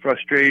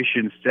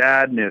 frustration,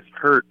 sadness,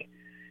 hurt.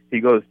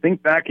 He goes,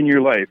 think back in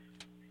your life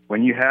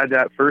when you had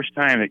that first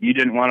time that you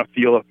didn't want to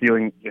feel a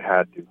feeling you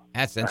had to.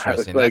 That's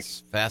interesting. Like,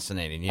 that's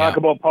fascinating. Yeah. Talk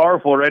about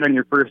powerful right on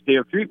your first day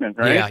of treatment,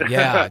 right?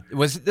 Yeah.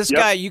 Was this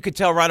guy, you could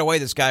tell right away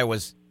this guy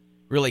was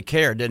really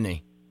cared, didn't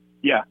he?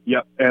 Yeah.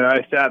 And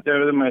I sat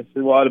there with him. I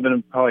said, well, I'd have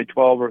been probably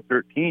 12 or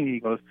 13. He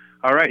goes,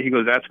 all right. He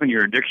goes, that's when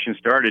your addiction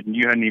started and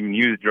you hadn't even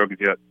used drugs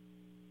yet.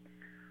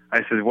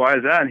 I said, why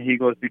is that? And he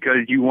goes,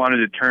 because you wanted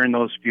to turn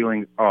those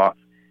feelings off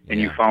and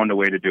you found a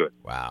way to do it.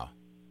 Wow.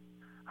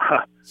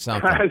 So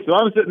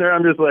I'm sitting there.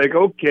 I'm just like,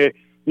 okay,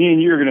 me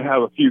and you are going to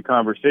have a few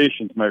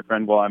conversations, my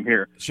friend, while I'm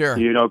here. Sure.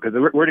 You know, because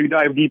we're going to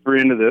dive deeper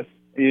into this,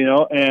 you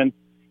know, and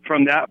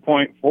from that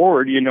point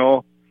forward, you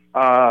know,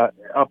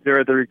 up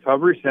there at the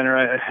recovery center,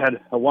 I had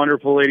a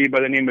wonderful lady by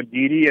the name of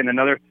Dee Dee and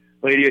another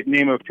lady at the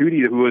name of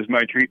Tootie who was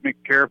my treatment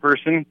care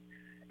person.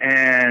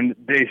 And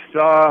they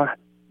saw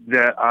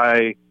that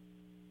I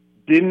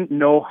didn't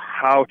know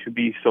how to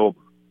be sober.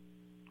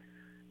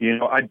 You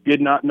know, I did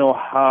not know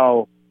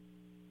how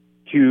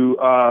to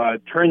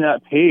turn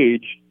that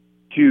page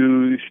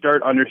to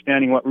start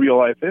understanding what real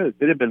life is.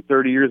 It had been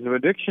 30 years of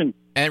addiction.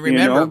 And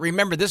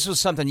remember, this was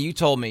something you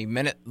told me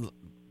minutes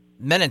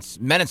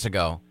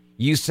ago.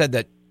 You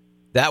said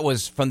that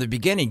was from the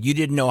beginning. You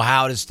didn't know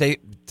how to stay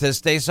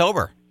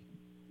sober.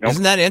 Nope.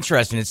 Isn't that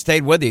interesting? It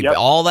stayed with you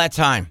all that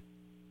time.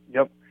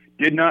 Yep.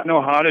 Did not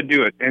know how to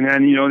do it. And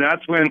then, you know,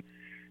 that's when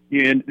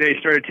they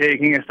started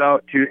taking us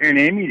out to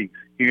NA meetings,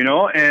 you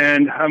know,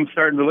 and I'm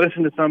starting to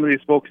listen to some of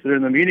these folks that are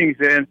in the meetings,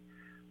 and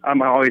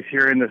I'm always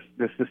hearing the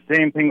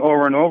same thing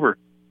over and over.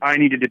 I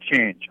needed to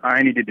change.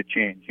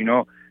 You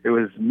know, it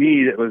was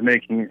me that was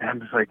making,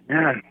 I'm just like,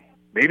 man,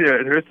 maybe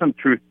there's some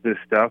truth to this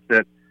stuff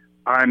that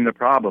I'm the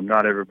problem,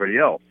 not everybody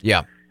else.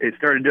 Yeah. It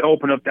started to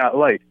open up that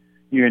light.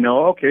 You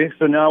know, okay,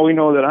 so now we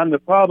know that I'm the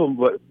problem,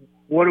 but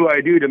what do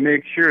I do to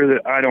make sure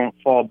that I don't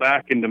fall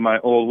back into my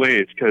old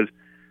ways? Because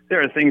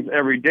there are things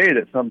every day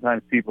that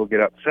sometimes people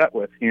get upset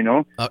with, you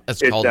know.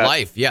 It's called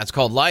life. Yeah, it's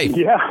called life.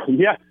 Yeah.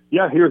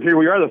 Here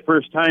we are the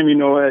first time, you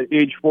know, at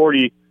age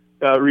 40,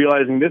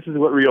 realizing this is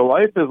what real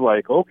life is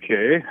like.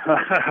 Okay.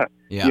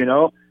 Yeah. You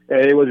know,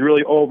 it was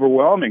really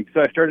overwhelming.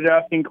 So I started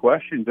asking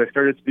questions. I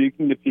started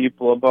speaking to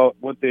people about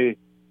what they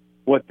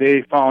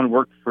found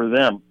worked for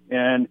them.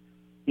 And,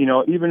 you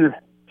know, even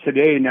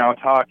today now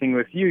talking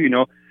with you, you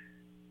know,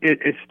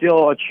 it's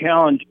still a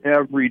challenge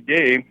every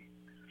day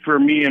for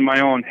me in my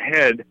own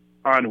head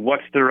on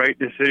what's the right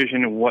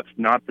decision and what's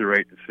not the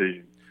right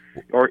decision.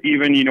 Or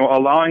even, you know,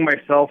 allowing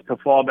myself to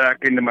fall back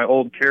into my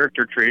old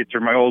character traits or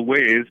my old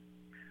ways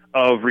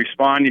of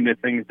responding to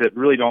things that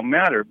really don't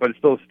matter, but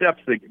it's those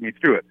steps that get me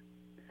through it.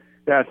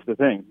 That's the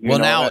thing.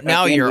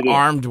 Now you're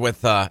armed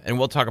with, and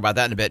we'll talk about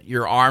that in a bit,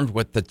 you're armed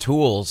with the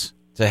tools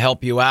to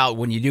help you out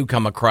when you do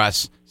come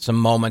across some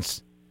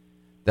moments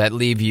that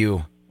leave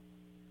you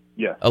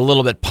a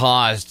little bit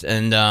paused,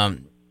 and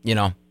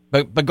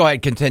but go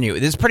ahead, continue.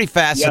 This is pretty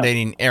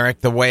fascinating, Erik.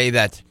 The way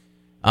that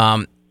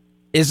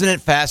isn't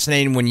it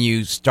fascinating when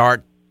you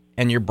start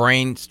and your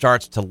brain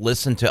starts to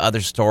listen to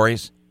other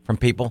stories from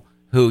people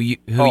who you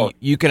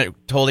can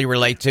totally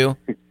relate to?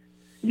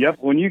 Yep,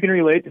 when you can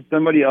relate to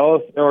somebody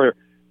else, or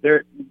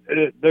they're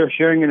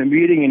sharing in a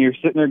meeting, and you're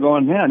sitting there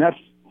going, "Man,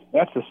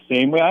 that's the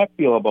same way I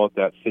feel about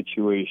that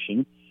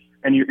situation,"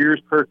 and your ears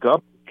perk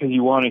up because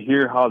you want to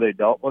hear how they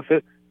dealt with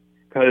it.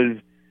 Because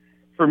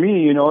for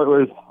me, it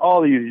was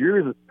all these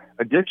years.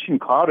 Addiction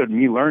clouded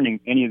me learning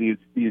any of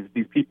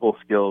these people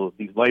skills,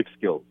 these life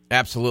skills.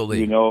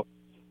 Absolutely.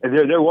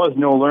 There was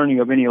no learning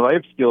of any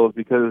life skills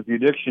because the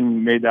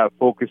addiction made that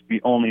focus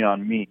be only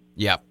on me.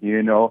 Yep.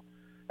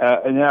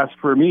 And that's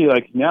for me,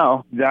 like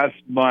now, that's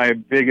my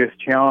biggest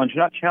challenge,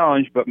 not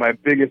challenge, but my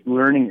biggest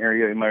learning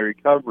area in my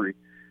recovery.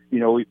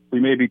 We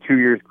may be 2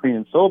 years clean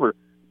and sober,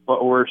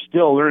 but we're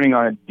still learning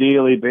on a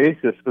daily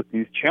basis with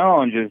these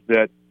challenges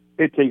that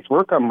it takes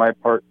work on my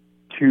part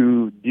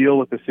to deal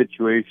with the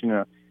situation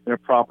in a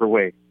proper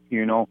way,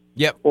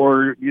 Yep.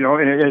 Or,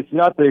 and it's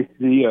not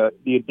the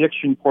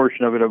addiction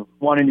portion of it, of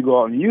wanting to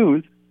go out and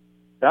use.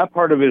 That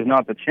part of it is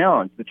not the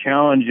challenge. The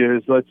challenge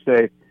is, let's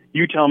say,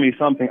 you tell me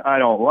something I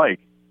don't like.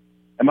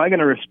 Am I going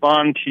to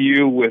respond to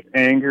you with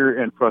anger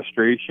and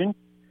frustration?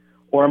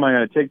 Or am I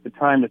going to take the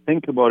time to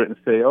think about it and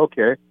say,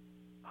 okay,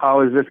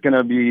 how is this going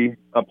to be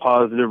a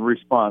positive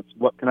response?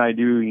 What can I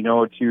do,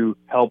 to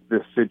help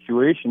this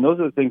situation? Those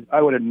are the things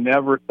I would have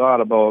never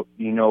thought about,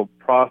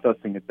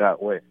 processing it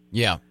that way.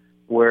 Yeah.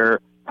 Where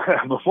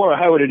before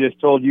I would have just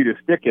told you to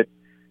stick it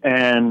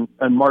and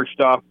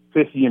marched off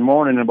pissy and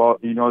moaning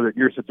about, that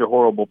you're such a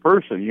horrible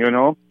person,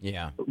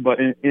 Yeah. But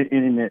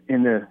in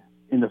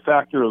the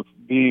factor of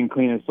being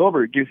clean and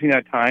sober, it gives me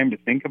that time to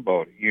think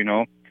about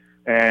it,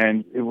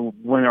 And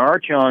when there are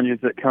challenges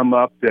that come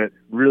up that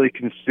really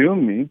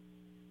consume me,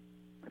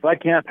 if I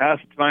can't pass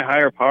it to my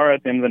higher power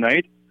at the end of the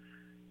night,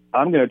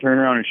 I'm going to turn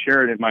around and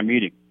share it at my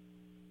meeting.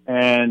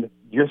 And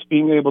just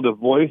being able to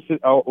voice it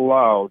out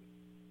loud,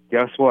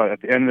 guess what?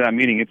 At the end of that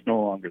meeting, it's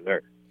no longer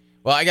there.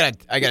 Well, I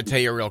gotta tell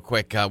you real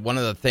quick. One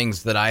of the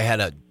things that I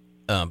had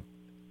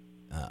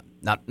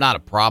not a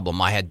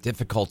problem. I had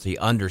difficulty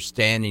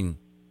understanding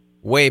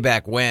way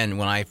back when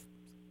I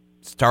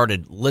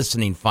started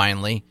listening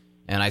finally,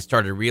 and I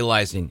started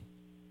realizing,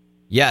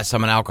 yes,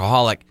 I'm an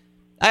alcoholic.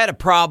 I had a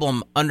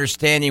problem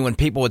understanding when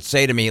people would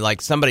say to me,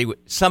 like somebody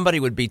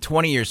would be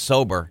 20 years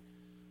sober,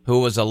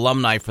 who was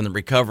alumni from the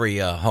recovery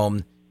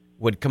home,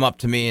 would come up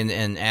to me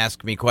and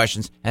ask me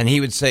questions, and he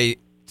would say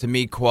to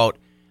me, quote,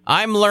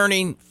 "I'm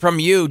learning from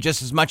you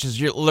just as much as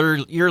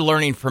you're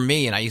learning from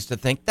me." And I used to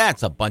think,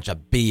 that's a bunch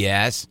of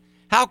BS.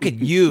 How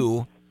could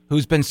you,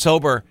 who's been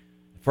sober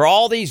for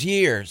all these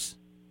years,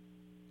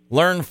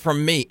 learn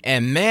from me?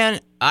 And man,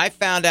 I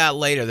found out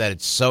later that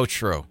it's so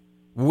true.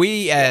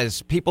 We,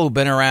 as people who've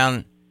been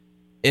around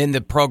in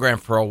the program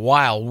for a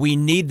while, we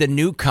need the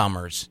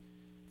newcomers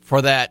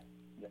for that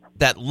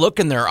look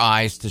in their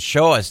eyes to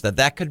show us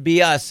that could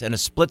be us in a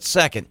split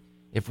second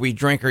if we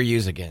drink or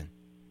use again.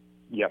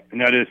 Yeah, and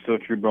that is so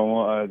true,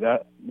 Bromo.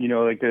 That,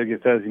 like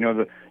it says,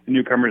 the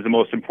newcomer is the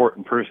most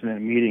important person in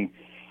a meeting.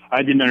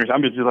 I didn't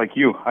understand. I'm just like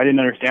you. I didn't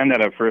understand that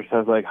at first. I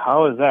was like,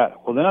 how is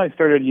that? Well, then I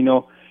started,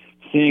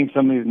 seeing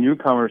some of these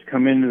newcomers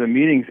come into the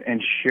meetings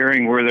and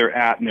sharing where they're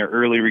at in their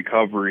early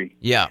recovery.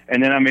 Yeah.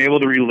 And then I'm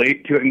able to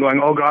relate to it and going,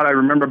 oh, God, I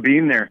remember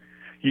being there.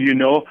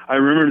 I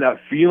remember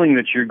that feeling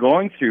that you're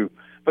going through.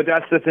 But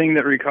that's the thing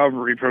that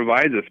recovery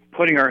provides us,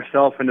 putting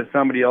ourselves into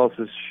somebody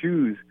else's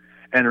shoes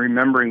and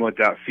remembering what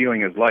that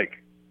feeling is like.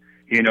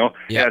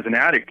 As an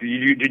addict,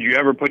 did you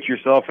ever put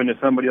yourself into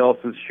somebody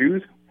else's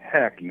shoes?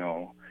 Heck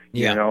no.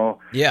 Yeah.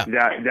 Yeah.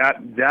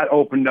 That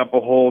opened up a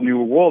whole new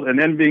world. And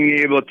then being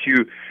able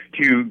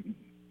to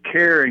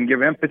care and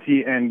give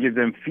empathy and give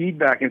them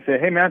feedback and say,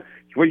 hey, man,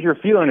 what you're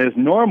feeling is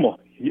normal.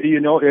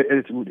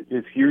 It's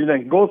you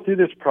then go through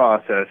this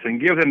process and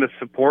give them the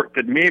support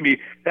that maybe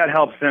that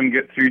helps them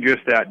get through just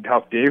that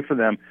tough day for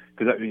them.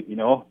 Because,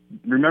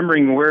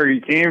 remembering where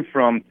you came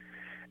from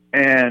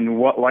and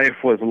what life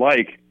was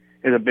like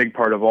is a big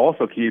part of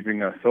also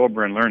keeping us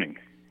sober and learning.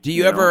 Do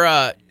you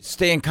ever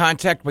stay in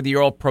contact with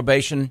your old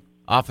probation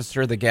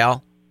officer, the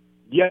gal?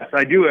 Yes,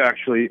 I do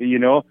actually.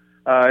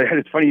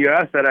 It's funny you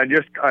asked that. I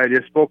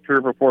just spoke to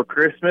her before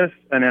Christmas,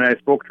 and then I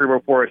spoke to her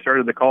before I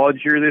started the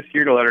college year this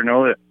year to let her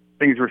know that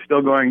things were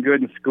still going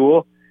good in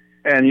school.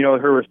 And,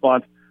 her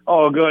response,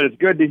 oh, good, it's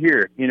good to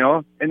hear,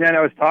 And then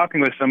I was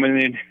talking with someone,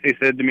 and they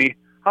said to me,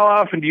 how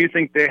often do you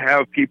think they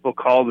have people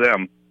call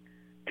them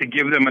to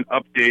give them an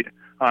update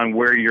on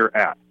where you're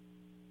at?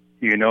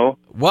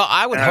 Well,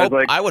 I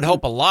would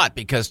hope a lot,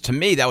 because to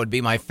me that would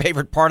be my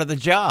favorite part of the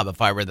job if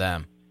I were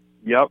them.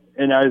 Yep.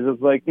 And I was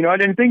just like, I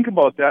didn't think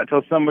about that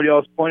until somebody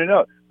else pointed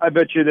out. I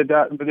bet you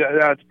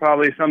that's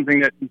probably something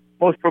that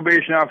most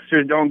probation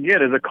officers don't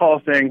get, is a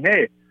call saying,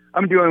 hey,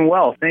 I'm doing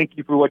well. Thank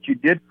you for what you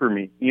did for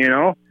me,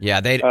 Yeah,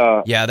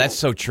 that's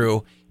so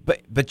true.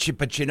 But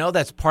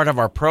that's part of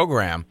our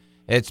program.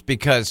 It's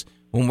because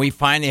when we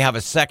finally have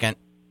a second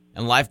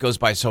and life goes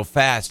by so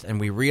fast, and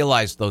we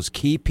realize those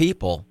key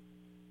people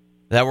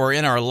that were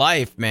in our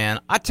life, man.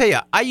 I tell you,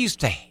 I used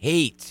to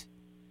hate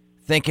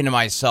thinking to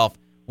myself,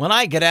 when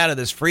I get out of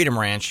this Freedom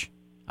Ranch,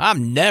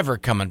 I'm never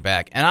coming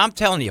back. And I'm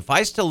telling you, if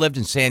I still lived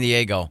in San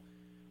Diego,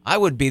 I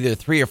would be there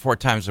 3 or 4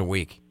 times a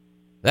week.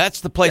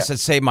 That's the place that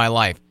saved my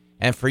life.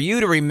 And for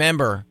you to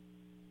remember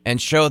and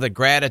show the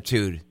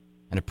gratitude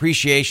and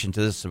appreciation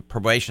to this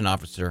probation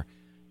officer,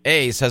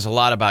 says a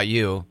lot about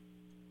you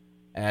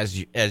as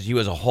you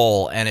as a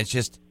whole. And it's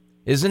just,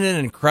 isn't it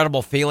an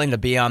incredible feeling to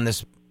be on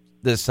this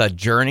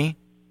journey?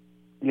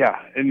 Yeah,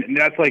 and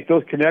that's like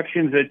those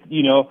connections that,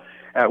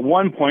 at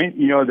one point,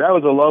 that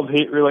was a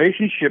love-hate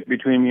relationship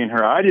between me and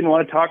her. I didn't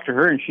want to talk to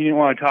her, and she didn't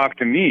want to talk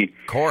to me.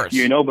 Of course.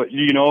 But,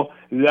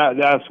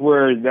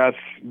 that's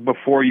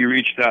before you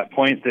reach that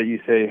point that you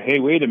say, hey,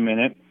 wait a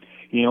minute,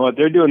 you know what,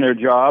 they're doing their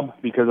job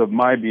because of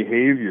my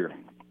behavior.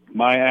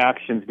 My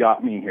actions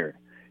got me here.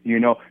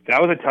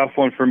 That was a tough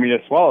one for me to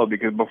swallow,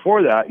 because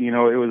before that, it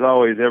was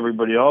always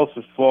everybody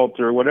else's fault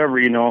or whatever,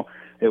 it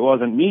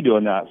wasn't me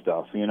doing that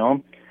stuff,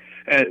 And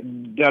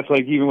that's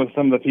like even with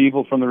some of the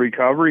people from the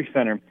recovery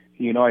center,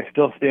 I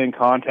still stay in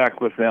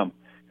contact with them.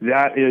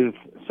 That is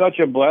such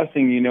a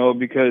blessing,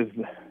 because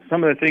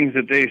some of the things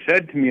that they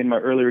said to me in my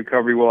early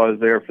recovery while I was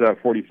there for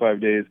that 45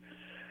 days,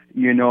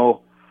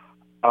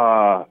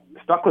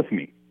 stuck with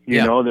me.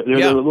 There's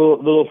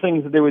little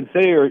things that they would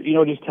say, or,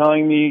 just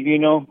telling me,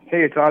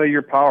 hey, it's out of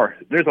your power.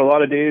 There's a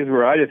lot of days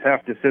where I just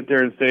have to sit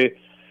there and say,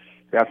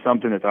 that's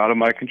something that's out of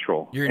my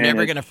control. You're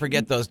never going to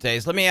forget those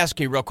days. Let me ask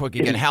you real quick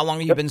again, how long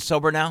have you been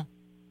sober now?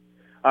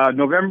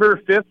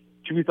 November 5th,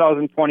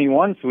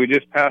 2021, so we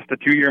just passed the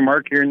 2-year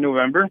mark here in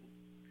November.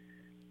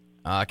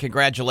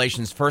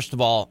 Congratulations. First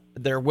of all,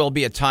 there will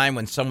be a time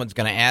when someone's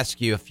going to ask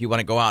you if you want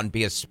to go out and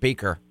be a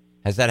speaker.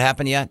 Has that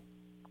happened yet?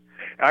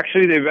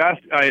 Actually, they've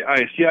asked.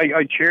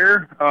 I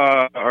chair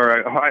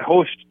or I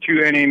host 2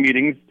 NA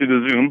meetings through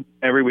the Zoom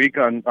every week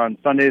on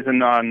Sundays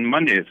and on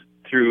Mondays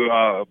through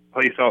a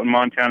place out in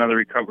Montana,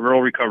 the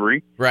Rural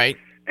Recovery. Right.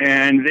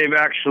 And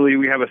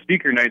we have a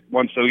speaker night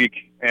once a week,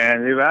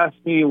 and they've asked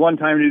me one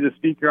time to do the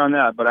speaker on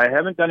that, but I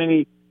haven't done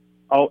any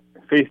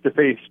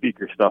face-to-face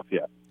speaker stuff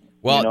yet.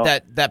 Well,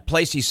 that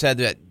place you said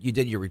that you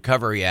did your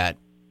recovery at,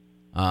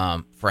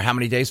 for how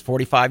many days?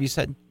 45, you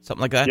said?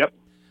 Something like that? Yep.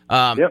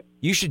 Yep.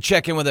 You should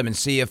check in with them and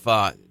see if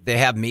they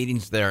have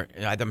meetings there.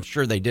 I'm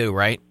sure they do,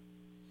 right?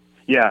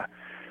 Yeah.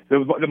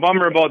 The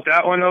bummer about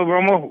that one, though,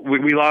 Bromo,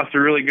 we lost a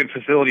really good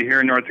facility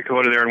here in North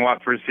Dakota there in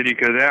Watford City,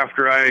 because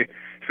after I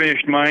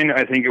finished mine,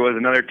 I think it was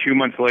another 2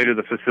 months later,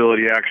 the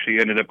facility actually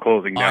ended up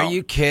closing down. Are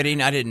you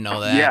kidding? I didn't know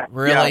that. Yeah.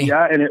 Really?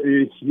 Yeah,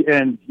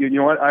 and you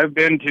know what? I've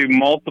been to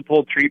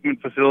multiple treatment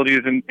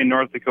facilities in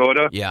North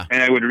Dakota. Yeah.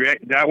 And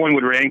that one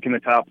would rank in the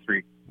top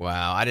 3.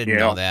 Wow, I didn't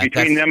know that.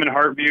 Between them and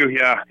Heartview,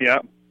 yeah.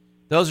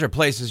 Those are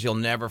places you'll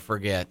never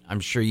forget. I'm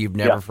sure you've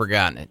never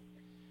forgotten it.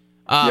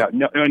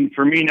 And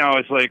for me now,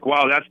 it's like,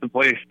 wow, that's the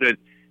place that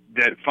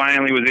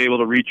finally was able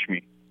to reach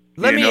me.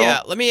 Let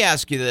me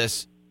ask you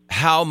this: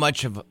 how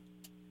much of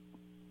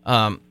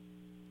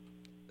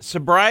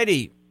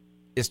sobriety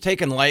is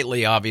taken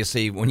lightly?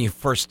 Obviously, when you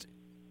first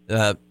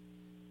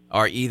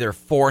are either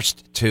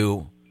forced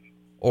to,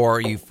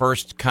 or you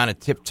first kind of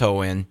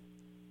tiptoe in,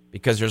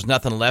 because there's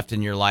nothing left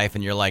in your life,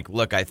 and you're like,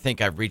 look, I think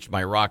I've reached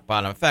my rock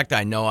bottom. In fact,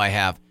 I know I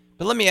have.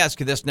 But let me ask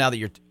you this now that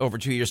you're over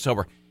 2 years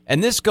sober,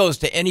 and this goes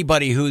to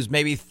anybody who's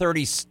maybe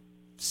 30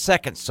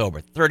 seconds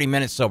sober, 30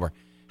 minutes sober.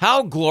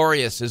 How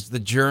glorious is the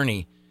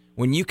journey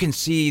when you can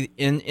see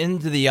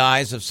into the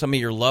eyes of some of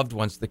your loved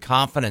ones the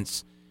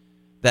confidence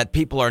that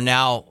people are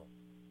now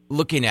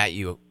looking at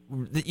you.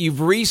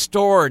 You've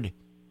restored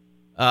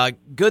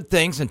good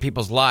things in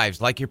people's lives,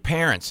 like your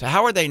parents.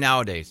 How are they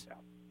nowadays?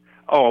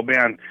 Oh,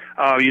 man.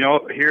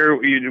 Here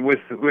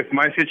with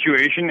my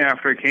situation,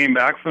 after I came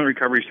back from the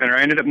recovery center,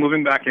 I ended up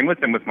moving back in with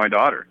them with my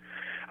daughter.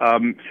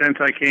 Since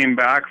I came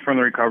back from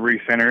the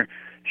recovery center,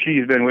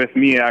 she's been with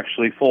me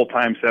actually full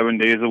time, 7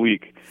 days a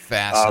week.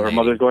 Fascinating.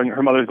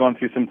 Her mother's going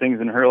through some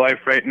things in her life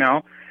right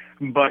now,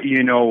 but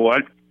you know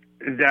what?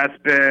 That's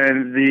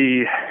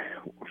been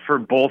for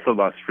both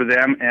of us, for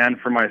them and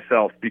for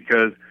myself,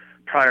 because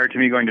prior to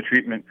me going to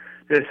treatment,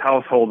 this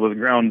household was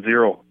ground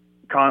zero.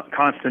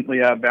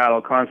 Constantly at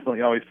battle,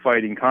 constantly always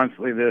fighting,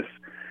 constantly this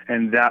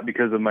and that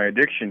because of my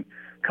addiction.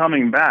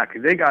 Coming back,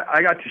 I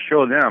got to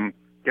show them,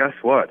 guess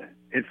what?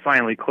 It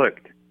finally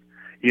clicked.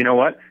 You know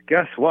what?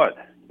 Guess what?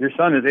 Your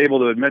son is able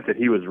to admit that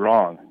he was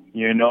wrong.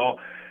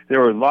 There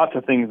were lots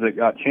of things that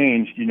got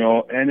changed,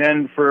 and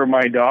then for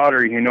my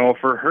daughter,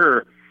 for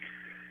her,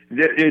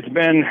 it's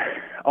been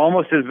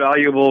almost as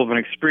valuable of an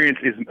experience,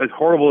 as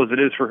horrible as it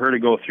is for her to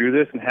go through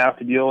this and have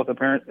to deal with a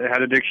parent that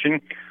had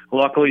addiction.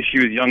 Luckily, she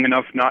was young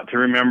enough not to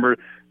remember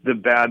the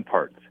bad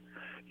parts.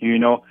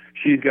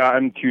 She's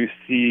gotten to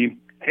see,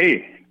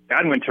 hey,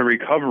 Dad went to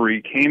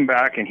recovery, came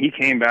back, and he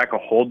came back a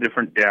whole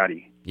different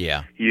daddy.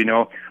 Yeah.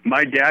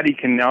 My daddy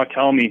can now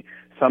tell me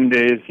some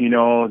days,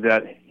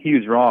 that he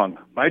was wrong.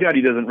 My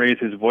daddy doesn't raise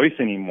his voice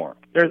anymore.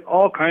 There's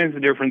all kinds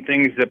of different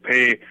things that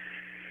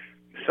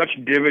such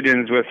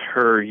dividends with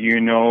her,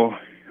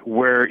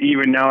 where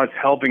even now it's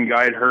helping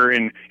guide her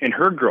in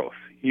her growth,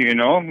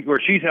 where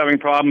she's having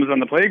problems on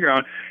the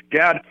playground.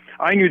 Dad,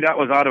 I knew that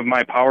was out of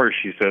my power,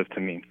 she says to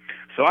me.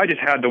 So I just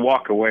had to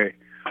walk away.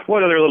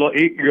 What other little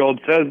 8-year-old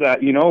says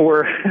that,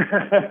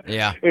 where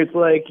yeah. It's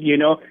like,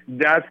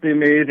 that's the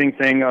amazing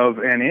thing of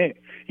NA.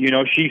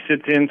 She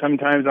sits in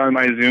sometimes on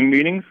my Zoom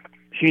meetings.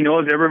 She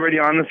knows everybody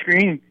on the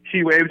screen.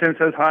 She waves and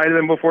says hi to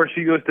them before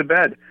she goes to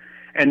bed.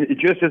 And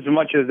just as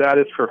much as that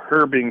is for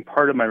her being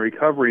part of my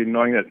recovery,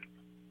 knowing that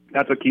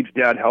that's what keeps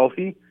Dad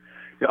healthy,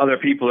 the other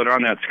people that are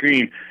on that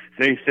screen,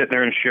 they sit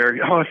there and share,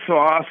 oh, it's so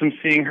awesome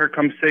seeing her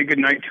come say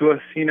goodnight to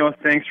us.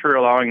 Thanks for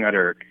allowing that,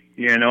 Erik,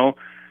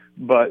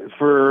 But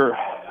for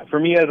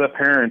me as a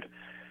parent,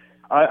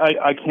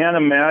 I can't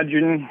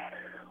imagine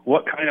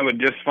what kind of a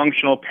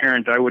dysfunctional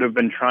parent I would have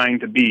been trying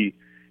to be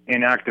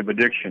in active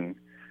addiction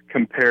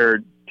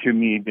compared to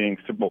me being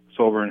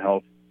sober and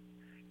healthy.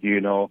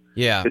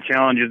 Yeah. The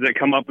challenges that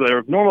come up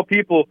that normal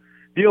people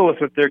deal with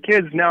their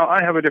kids. Now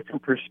I have a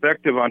different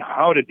perspective on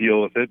how to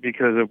deal with it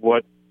because of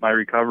what my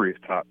recovery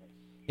has taught me.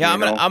 Yeah, I'm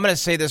gonna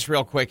say this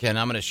real quick, and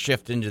I'm gonna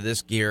shift into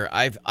this gear.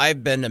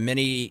 I've been to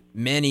many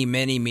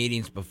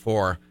meetings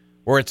before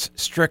where it's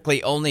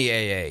strictly only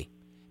AA,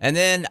 and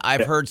then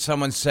I've heard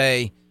someone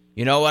say,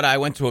 you know what? I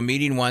went to a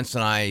meeting once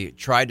and I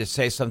tried to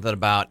say something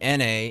about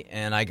NA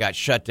and I got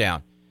shut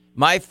down.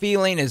 My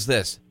feeling is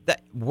this: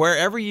 that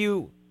wherever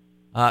you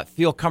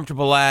feel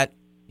comfortable at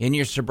in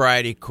your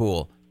sobriety,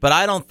 cool. But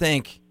I don't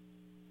think,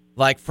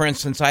 like for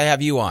instance, I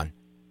have you on.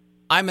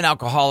 I'm an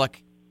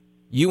alcoholic.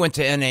 You went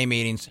to NA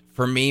meetings.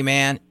 For me,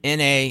 man,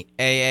 NA,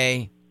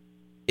 AA,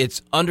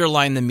 it's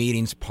underlining the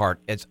meetings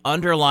part. It's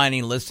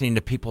underlining listening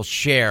to people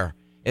share.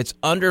 It's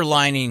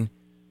underlining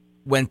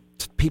when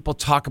people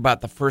talk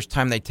about the first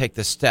time they take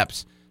the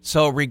steps.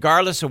 So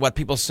regardless of what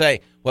people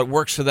say, what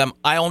works for them,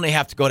 I only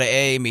have to go to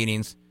AA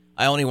meetings.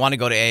 I only want to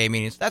go to AA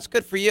meetings. That's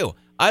good for you.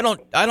 I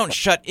don't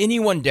shut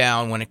anyone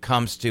down when it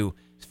comes to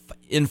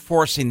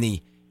enforcing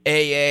the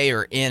AA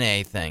or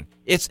NA thing.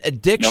 It's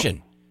addiction.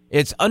 Nope.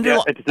 It's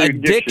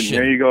addiction.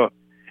 There you go.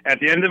 At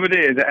the end of the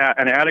day,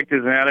 an addict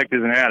is an addict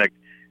is an addict.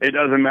 It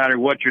doesn't matter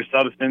what your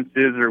substance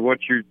is or what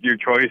your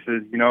choice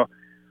is.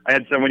 I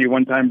had somebody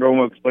one time,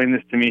 Bromo, explain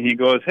this to me. He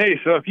goes, hey,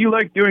 so if you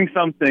like doing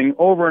something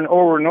over and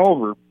over and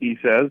over, he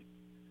says,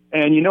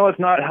 and it's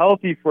not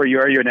healthy for you,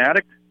 are you an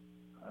addict?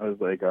 I was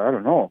like, I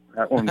don't know.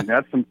 That one,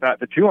 that's some fat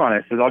to chew on.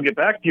 I said, I'll get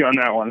back to you on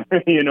that one,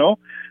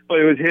 But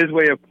it was his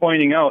way of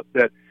pointing out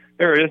that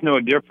there is no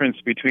difference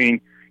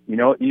between,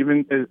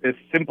 even as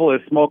simple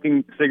as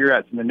smoking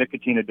cigarettes and the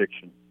nicotine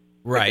addiction.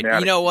 Right.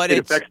 You know what? It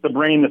affects the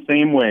brain the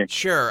same way.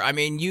 Sure. I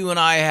mean, you and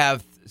I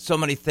have so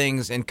many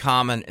things in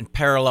common and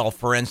parallel.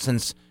 For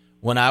instance,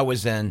 when I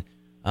was in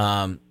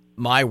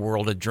my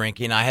world of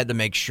drinking, I had to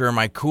make sure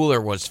my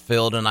cooler was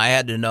filled, and I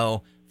had to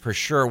know for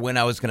sure when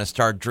I was going to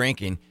start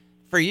drinking.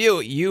 For you,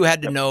 you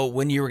had to know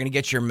when you were going to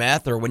get your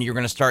meth or when you were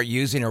going to start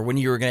using or when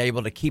you were going to be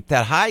able to keep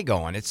that high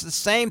going. It's the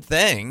same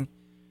thing.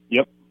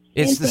 Yep.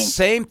 It's the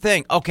same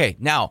thing. Okay,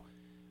 now,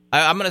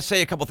 I'm going to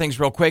say a couple things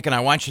real quick, and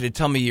I want you to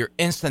tell me your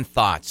instant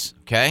thoughts,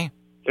 okay?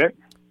 Okay.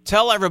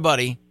 Tell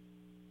everybody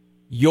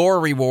your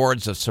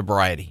rewards of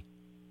sobriety.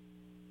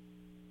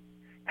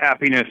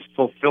 Happiness,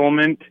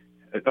 fulfillment,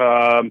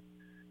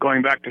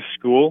 going back to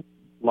school,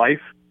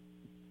 life.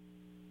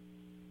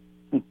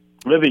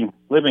 Living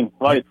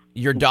life.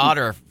 Your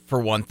daughter, for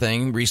one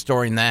thing,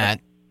 restoring that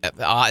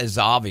is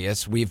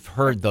obvious. We've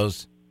heard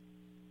those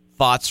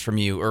thoughts from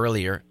you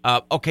earlier.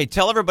 Okay,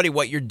 tell everybody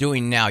what you're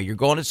doing now. You're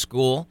going to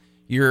school.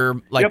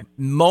 You're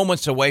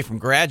moments away from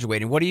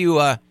graduating. What are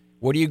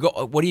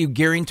you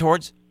gearing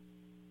towards?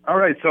 All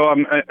right, so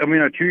I'm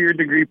in a 2-year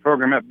degree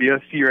program at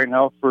BSC right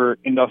now for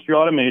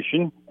industrial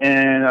automation,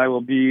 and I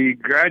will be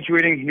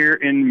graduating here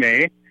in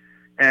May.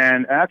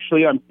 And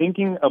actually, I'm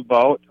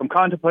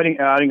contemplating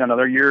adding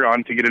another year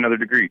on to get another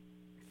degree.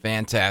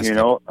 Fantastic.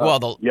 Well,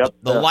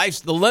 the life's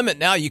the limit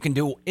now. You can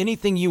do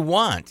anything you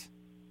want.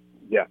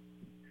 Yeah.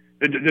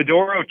 The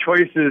door of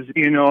choices,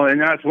 and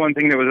that's one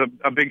thing that was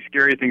a big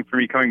scary thing for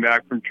me coming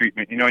back from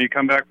treatment. You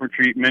come back from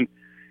treatment,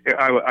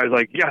 I was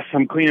like, yes,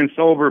 I'm clean and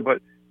sober,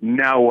 but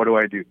now what do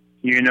I do?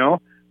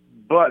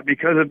 But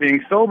because of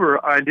being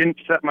sober, I didn't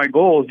set my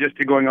goals just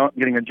to going out and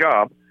getting a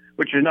job,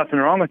 which there's nothing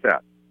wrong with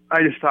that.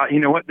 I just thought,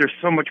 what? There's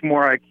so much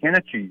more I can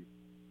achieve.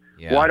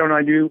 Yeah. Why don't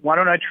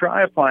I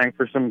try applying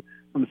for some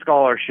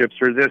scholarships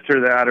or this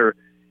or that?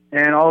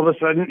 And all of a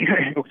sudden,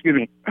 excuse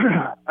me,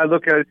 I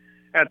look at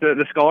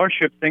the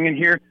scholarship thing in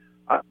here.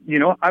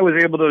 I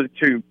was able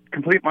to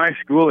complete my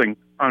schooling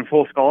on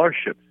full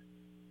scholarships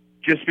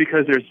just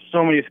because there's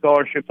so many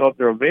scholarships out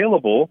there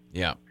available.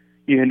 Yeah.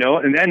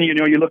 And then, you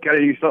look at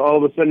it and you saw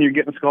all of a sudden you're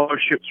getting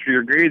scholarships for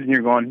your grades and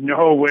you're going,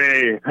 no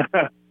way.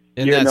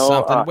 Isn't that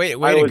something? Way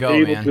to go, man. I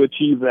was able to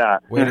achieve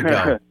that. Way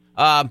to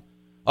go.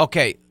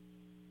 Okay,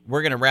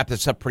 we're going to wrap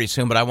this up pretty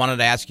soon, but I wanted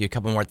to ask you a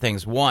couple more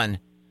things. One,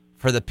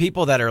 for the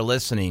people that are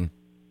listening,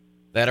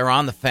 that are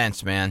on the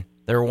fence, man,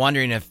 they're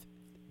wondering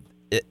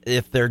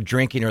if their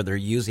drinking or their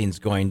using is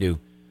going to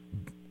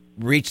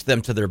reached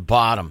them to their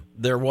bottom.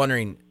 They're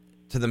wondering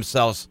to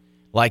themselves,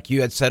 like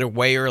you had said it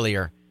way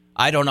earlier,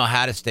 I don't know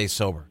how to stay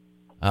sober.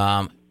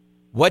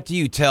 What do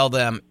you tell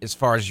them as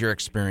far as your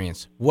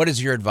experience? What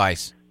is your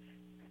advice?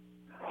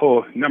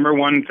 Oh, number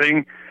one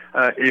thing,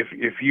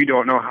 if you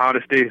don't know how to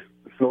stay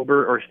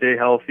sober or stay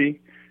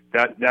healthy,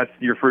 that's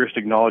your first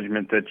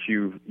acknowledgement that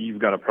you've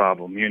got a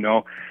problem, you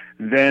know.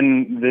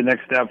 Then the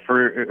next step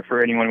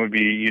for anyone would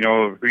be, you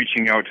know,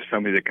 reaching out to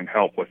somebody that can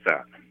help with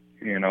that,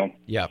 you know.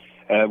 Yeah.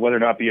 Whether or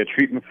not be a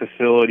treatment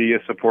facility, a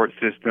support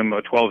system,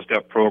 a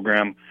 12-step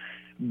program.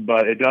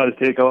 But it does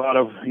take a lot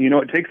of, you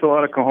know, it takes a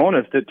lot of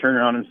cojones to turn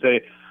around and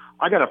say,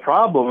 I got a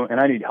problem and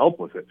I need help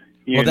with it.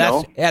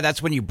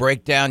 That's when you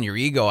break down your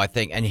ego, I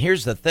think. And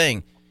here's the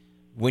thing.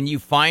 When you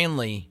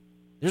finally,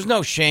 there's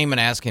no shame in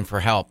asking for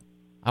help.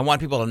 I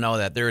want people to know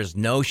that there is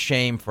no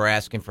shame for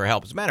asking for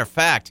help. As a matter of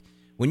fact,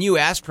 when you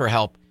ask for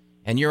help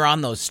and you're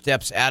on those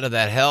steps out of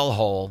that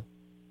hellhole,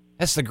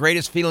 that's the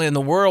greatest feeling in the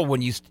world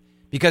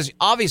because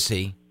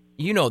obviously,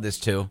 you know this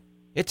too,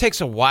 it takes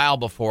a while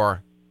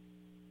before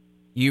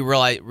you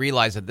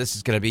realize that this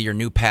is going to be your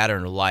new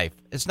pattern of life.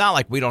 It's not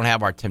like we don't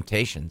have our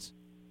temptations,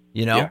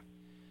 you know?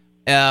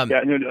 Yeah.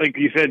 Like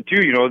you said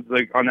too, you know,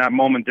 like on that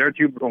moment there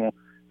too, Bromo,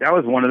 that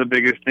was one of the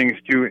biggest things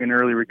too in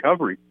early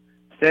recovery.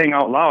 Saying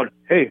out loud,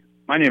 hey,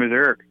 my name is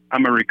Erik.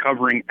 I'm a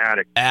recovering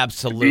addict.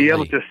 Absolutely. Be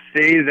able to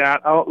say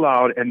that out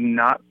loud and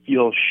not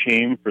feel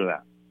shame for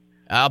that.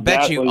 I'll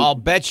bet you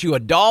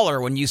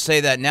 $1 when you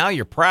say that now.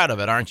 You're proud of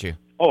it, aren't you?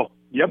 Oh,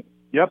 yep.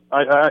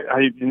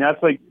 And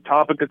that's like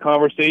topic of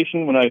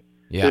conversation when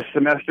this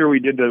semester we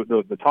did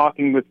the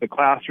talking with the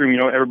classroom, you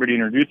know, everybody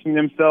introducing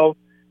themselves.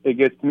 It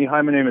gets to me,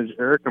 hi, my name is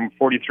Erik. I'm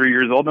 43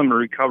 years old. I'm a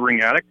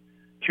recovering addict.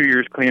 2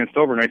 years clean and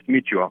sober. Nice to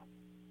meet you all.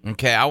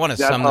 Okay, I want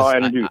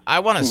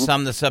to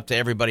sum this up to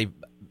everybody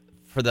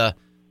for the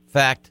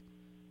fact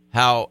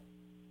how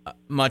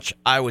much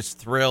I was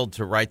thrilled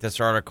to write this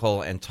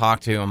article and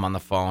talk to him on the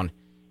phone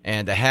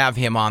and to have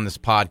him on this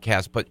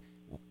podcast. But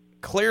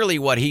clearly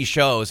what he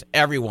shows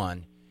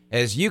everyone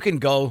is you can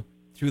go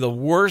through the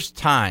worst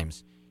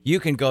times. You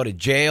can go to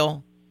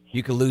jail.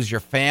 You can lose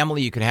your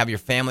family. You can have your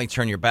family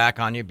turn your back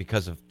on you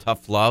because of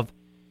tough love.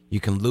 You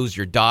can lose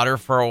your daughter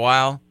for a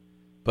while.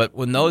 But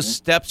when those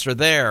steps are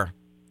there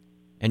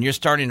and you're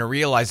starting to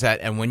realize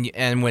that, and when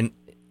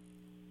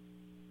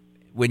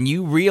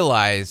you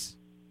realize,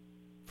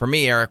 for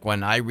me, Erik,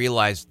 when I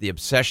realized the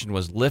obsession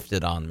was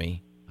lifted on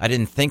me, I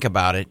didn't think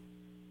about it,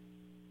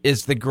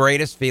 is the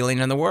greatest feeling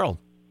in the world.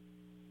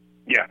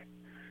 Yeah.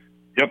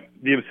 Yep.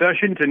 The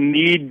obsession to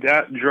need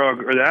that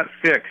drug or that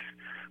fix,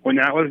 when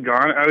that was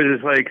gone, I was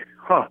just like,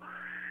 huh.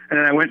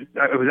 And then while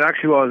I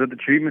was at the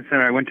treatment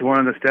center, I went to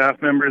one of the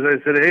staff members.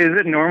 I said, hey, is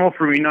it normal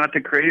for me not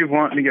to crave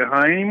wanting to get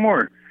high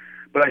anymore?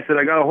 But I said,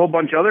 I got a whole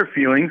bunch of other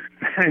feelings.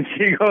 And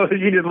she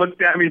just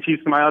looked at me, she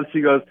smiled,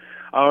 she goes,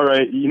 all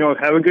right, you know,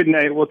 have a good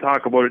night. We'll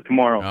talk about it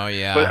tomorrow. Oh,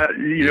 yeah. But,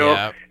 you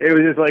know, It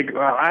was just like,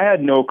 I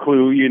had no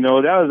clue, you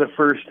know. That was the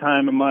first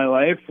time in my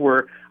life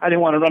where I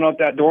didn't want to run out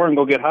that door and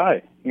go get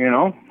high, you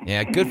know.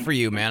 Yeah, good for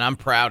you, man. I'm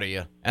proud of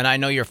you. And I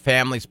know your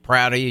family's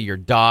proud of you, your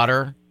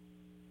daughter.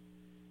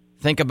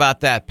 Think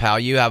about that, pal.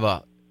 You have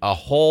a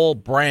whole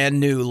brand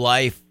new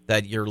life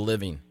that you're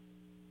living.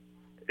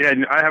 Yeah,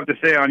 and I have to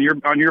say on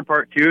your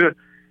part, too,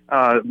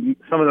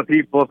 some of the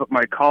people at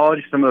my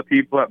college, some of the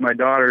people at my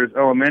daughter's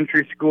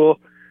elementary school,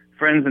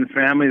 friends and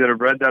family that have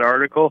read that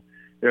article,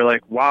 they're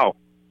like, wow.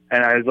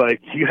 And I was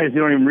like, you guys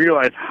don't even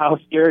realize how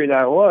scary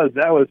that was.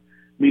 That was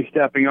me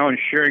stepping out and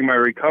sharing my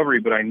recovery.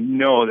 But I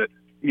know that,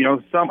 you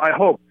know, I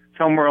hope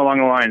somewhere along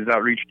the lines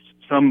that reached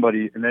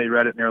somebody and they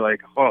read it and they're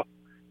like, oh,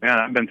 man,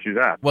 I've been through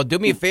that. Well, do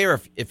me a favor,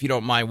 if you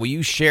don't mind. Will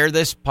you share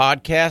this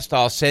podcast?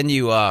 I'll send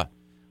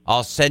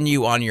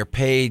you on your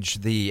page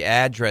the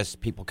address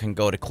people can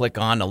go to click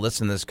on to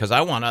listen to this, because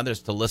I want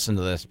others to listen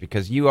to this,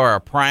 because you are a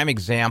prime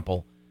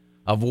example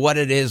of what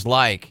it is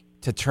like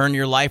to turn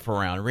your life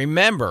around.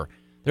 Remember,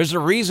 there's a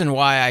reason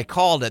why I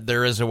called it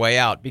There Is a Way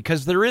Out,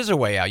 because there is a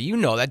way out. You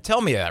know that.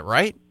 Tell me that,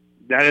 right?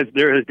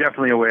 There is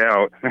definitely a way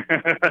out.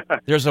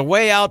 There's a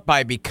way out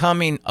by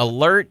becoming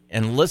alert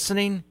and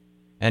listening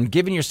and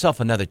giving yourself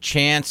another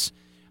chance.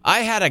 I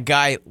had a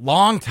guy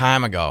long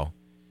time ago,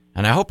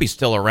 and I hope he's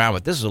still around,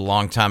 but this is a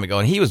long time ago,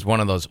 and he was one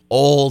of those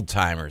old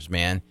timers,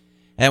 man.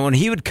 And when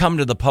he would come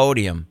to the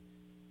podium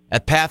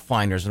at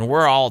Pathfinders, and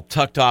we're all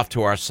tucked off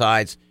to our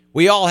sides,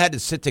 we all had to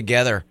sit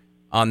together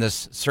on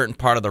this certain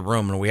part of the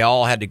room, and we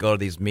all had to go to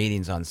these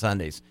meetings on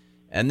Sundays.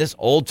 And this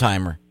old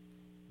timer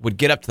would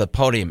get up to the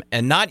podium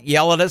and not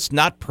yell at us,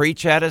 not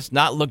preach at us,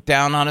 not look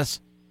down on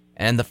us.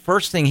 And the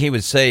first thing he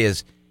would say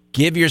is,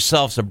 give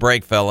yourselves a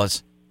break,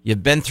 fellas.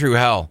 You've been through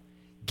hell.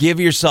 Give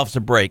yourselves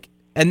a break.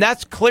 And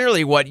that's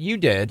clearly what you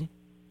did.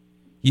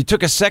 You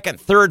took a second,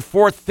 third,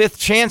 fourth, fifth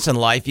chance in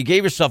life. You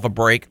gave yourself a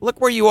break. Look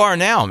where you are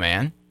now,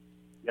 man.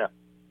 Yeah.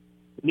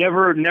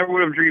 Never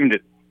would have dreamed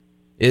it.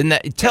 Isn't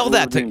that?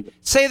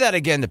 Say that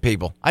again to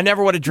people. I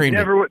never would have dreamed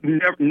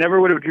it.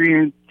 Never would have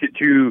dreamed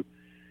to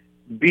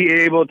be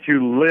able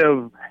to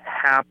live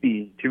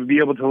happy, to be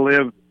able to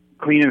live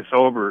clean and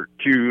sober,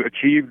 to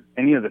achieve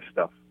any of this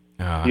stuff.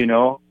 You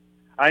know,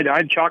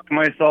 I'd chalked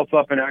myself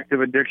up in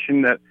active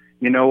addiction that,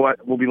 you know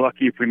what, we'll be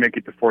lucky if we make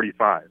it to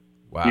 45.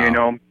 Wow. You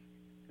know,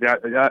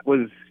 that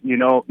was, you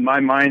know, my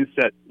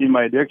mindset in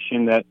my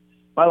addiction, that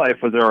my life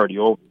was already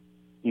over,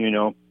 you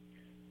know.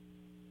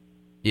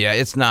 Yeah,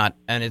 it's not,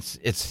 and it's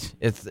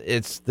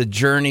the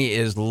journey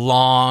is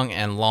long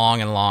and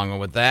long and long. And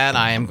with that,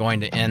 I am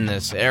going to end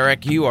this.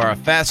 Erik, you are a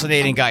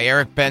fascinating guy.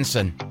 Erik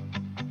Benson,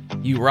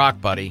 you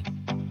rock, buddy.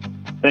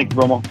 Thank you,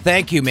 Bromo.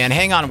 Thank you, man.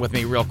 Hang on with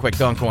me real quick.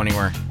 Don't go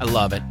anywhere. I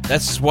love it.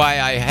 That's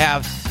why I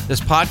have this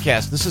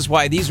podcast. This is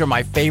why these are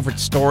my favorite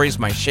stories,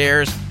 my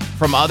shares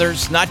from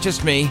others, not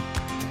just me.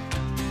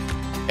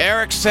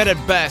 Erik said it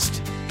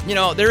best. You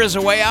know, there is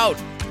a way out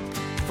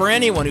for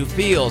anyone who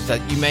feels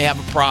that you may have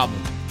a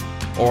problem,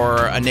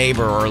 or a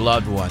neighbor or a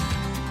loved one.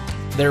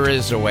 There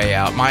is a way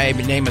out. My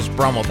name is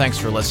Bromo. Thanks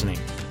for listening.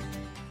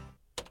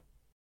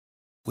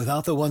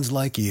 Without the ones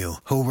like you,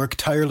 who work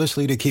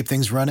tirelessly to keep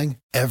things running,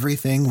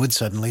 everything would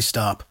suddenly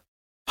stop.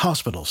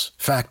 Hospitals,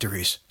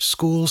 factories,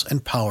 schools,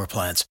 and power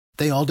plants,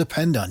 they all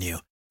depend on you.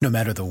 No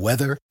matter the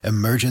weather,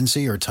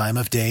 emergency, or time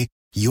of day,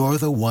 you're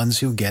the ones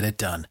who get it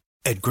done.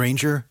 At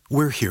Grainger,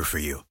 we're here for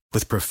you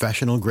with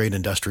professional-grade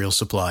industrial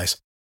supplies.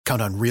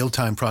 Count on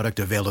real-time product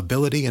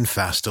availability and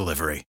fast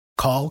delivery.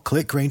 Call,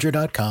 click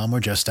Grainger.com, or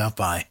just stop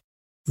by.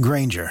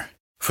 Grainger,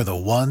 for the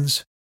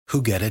ones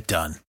who get it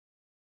done.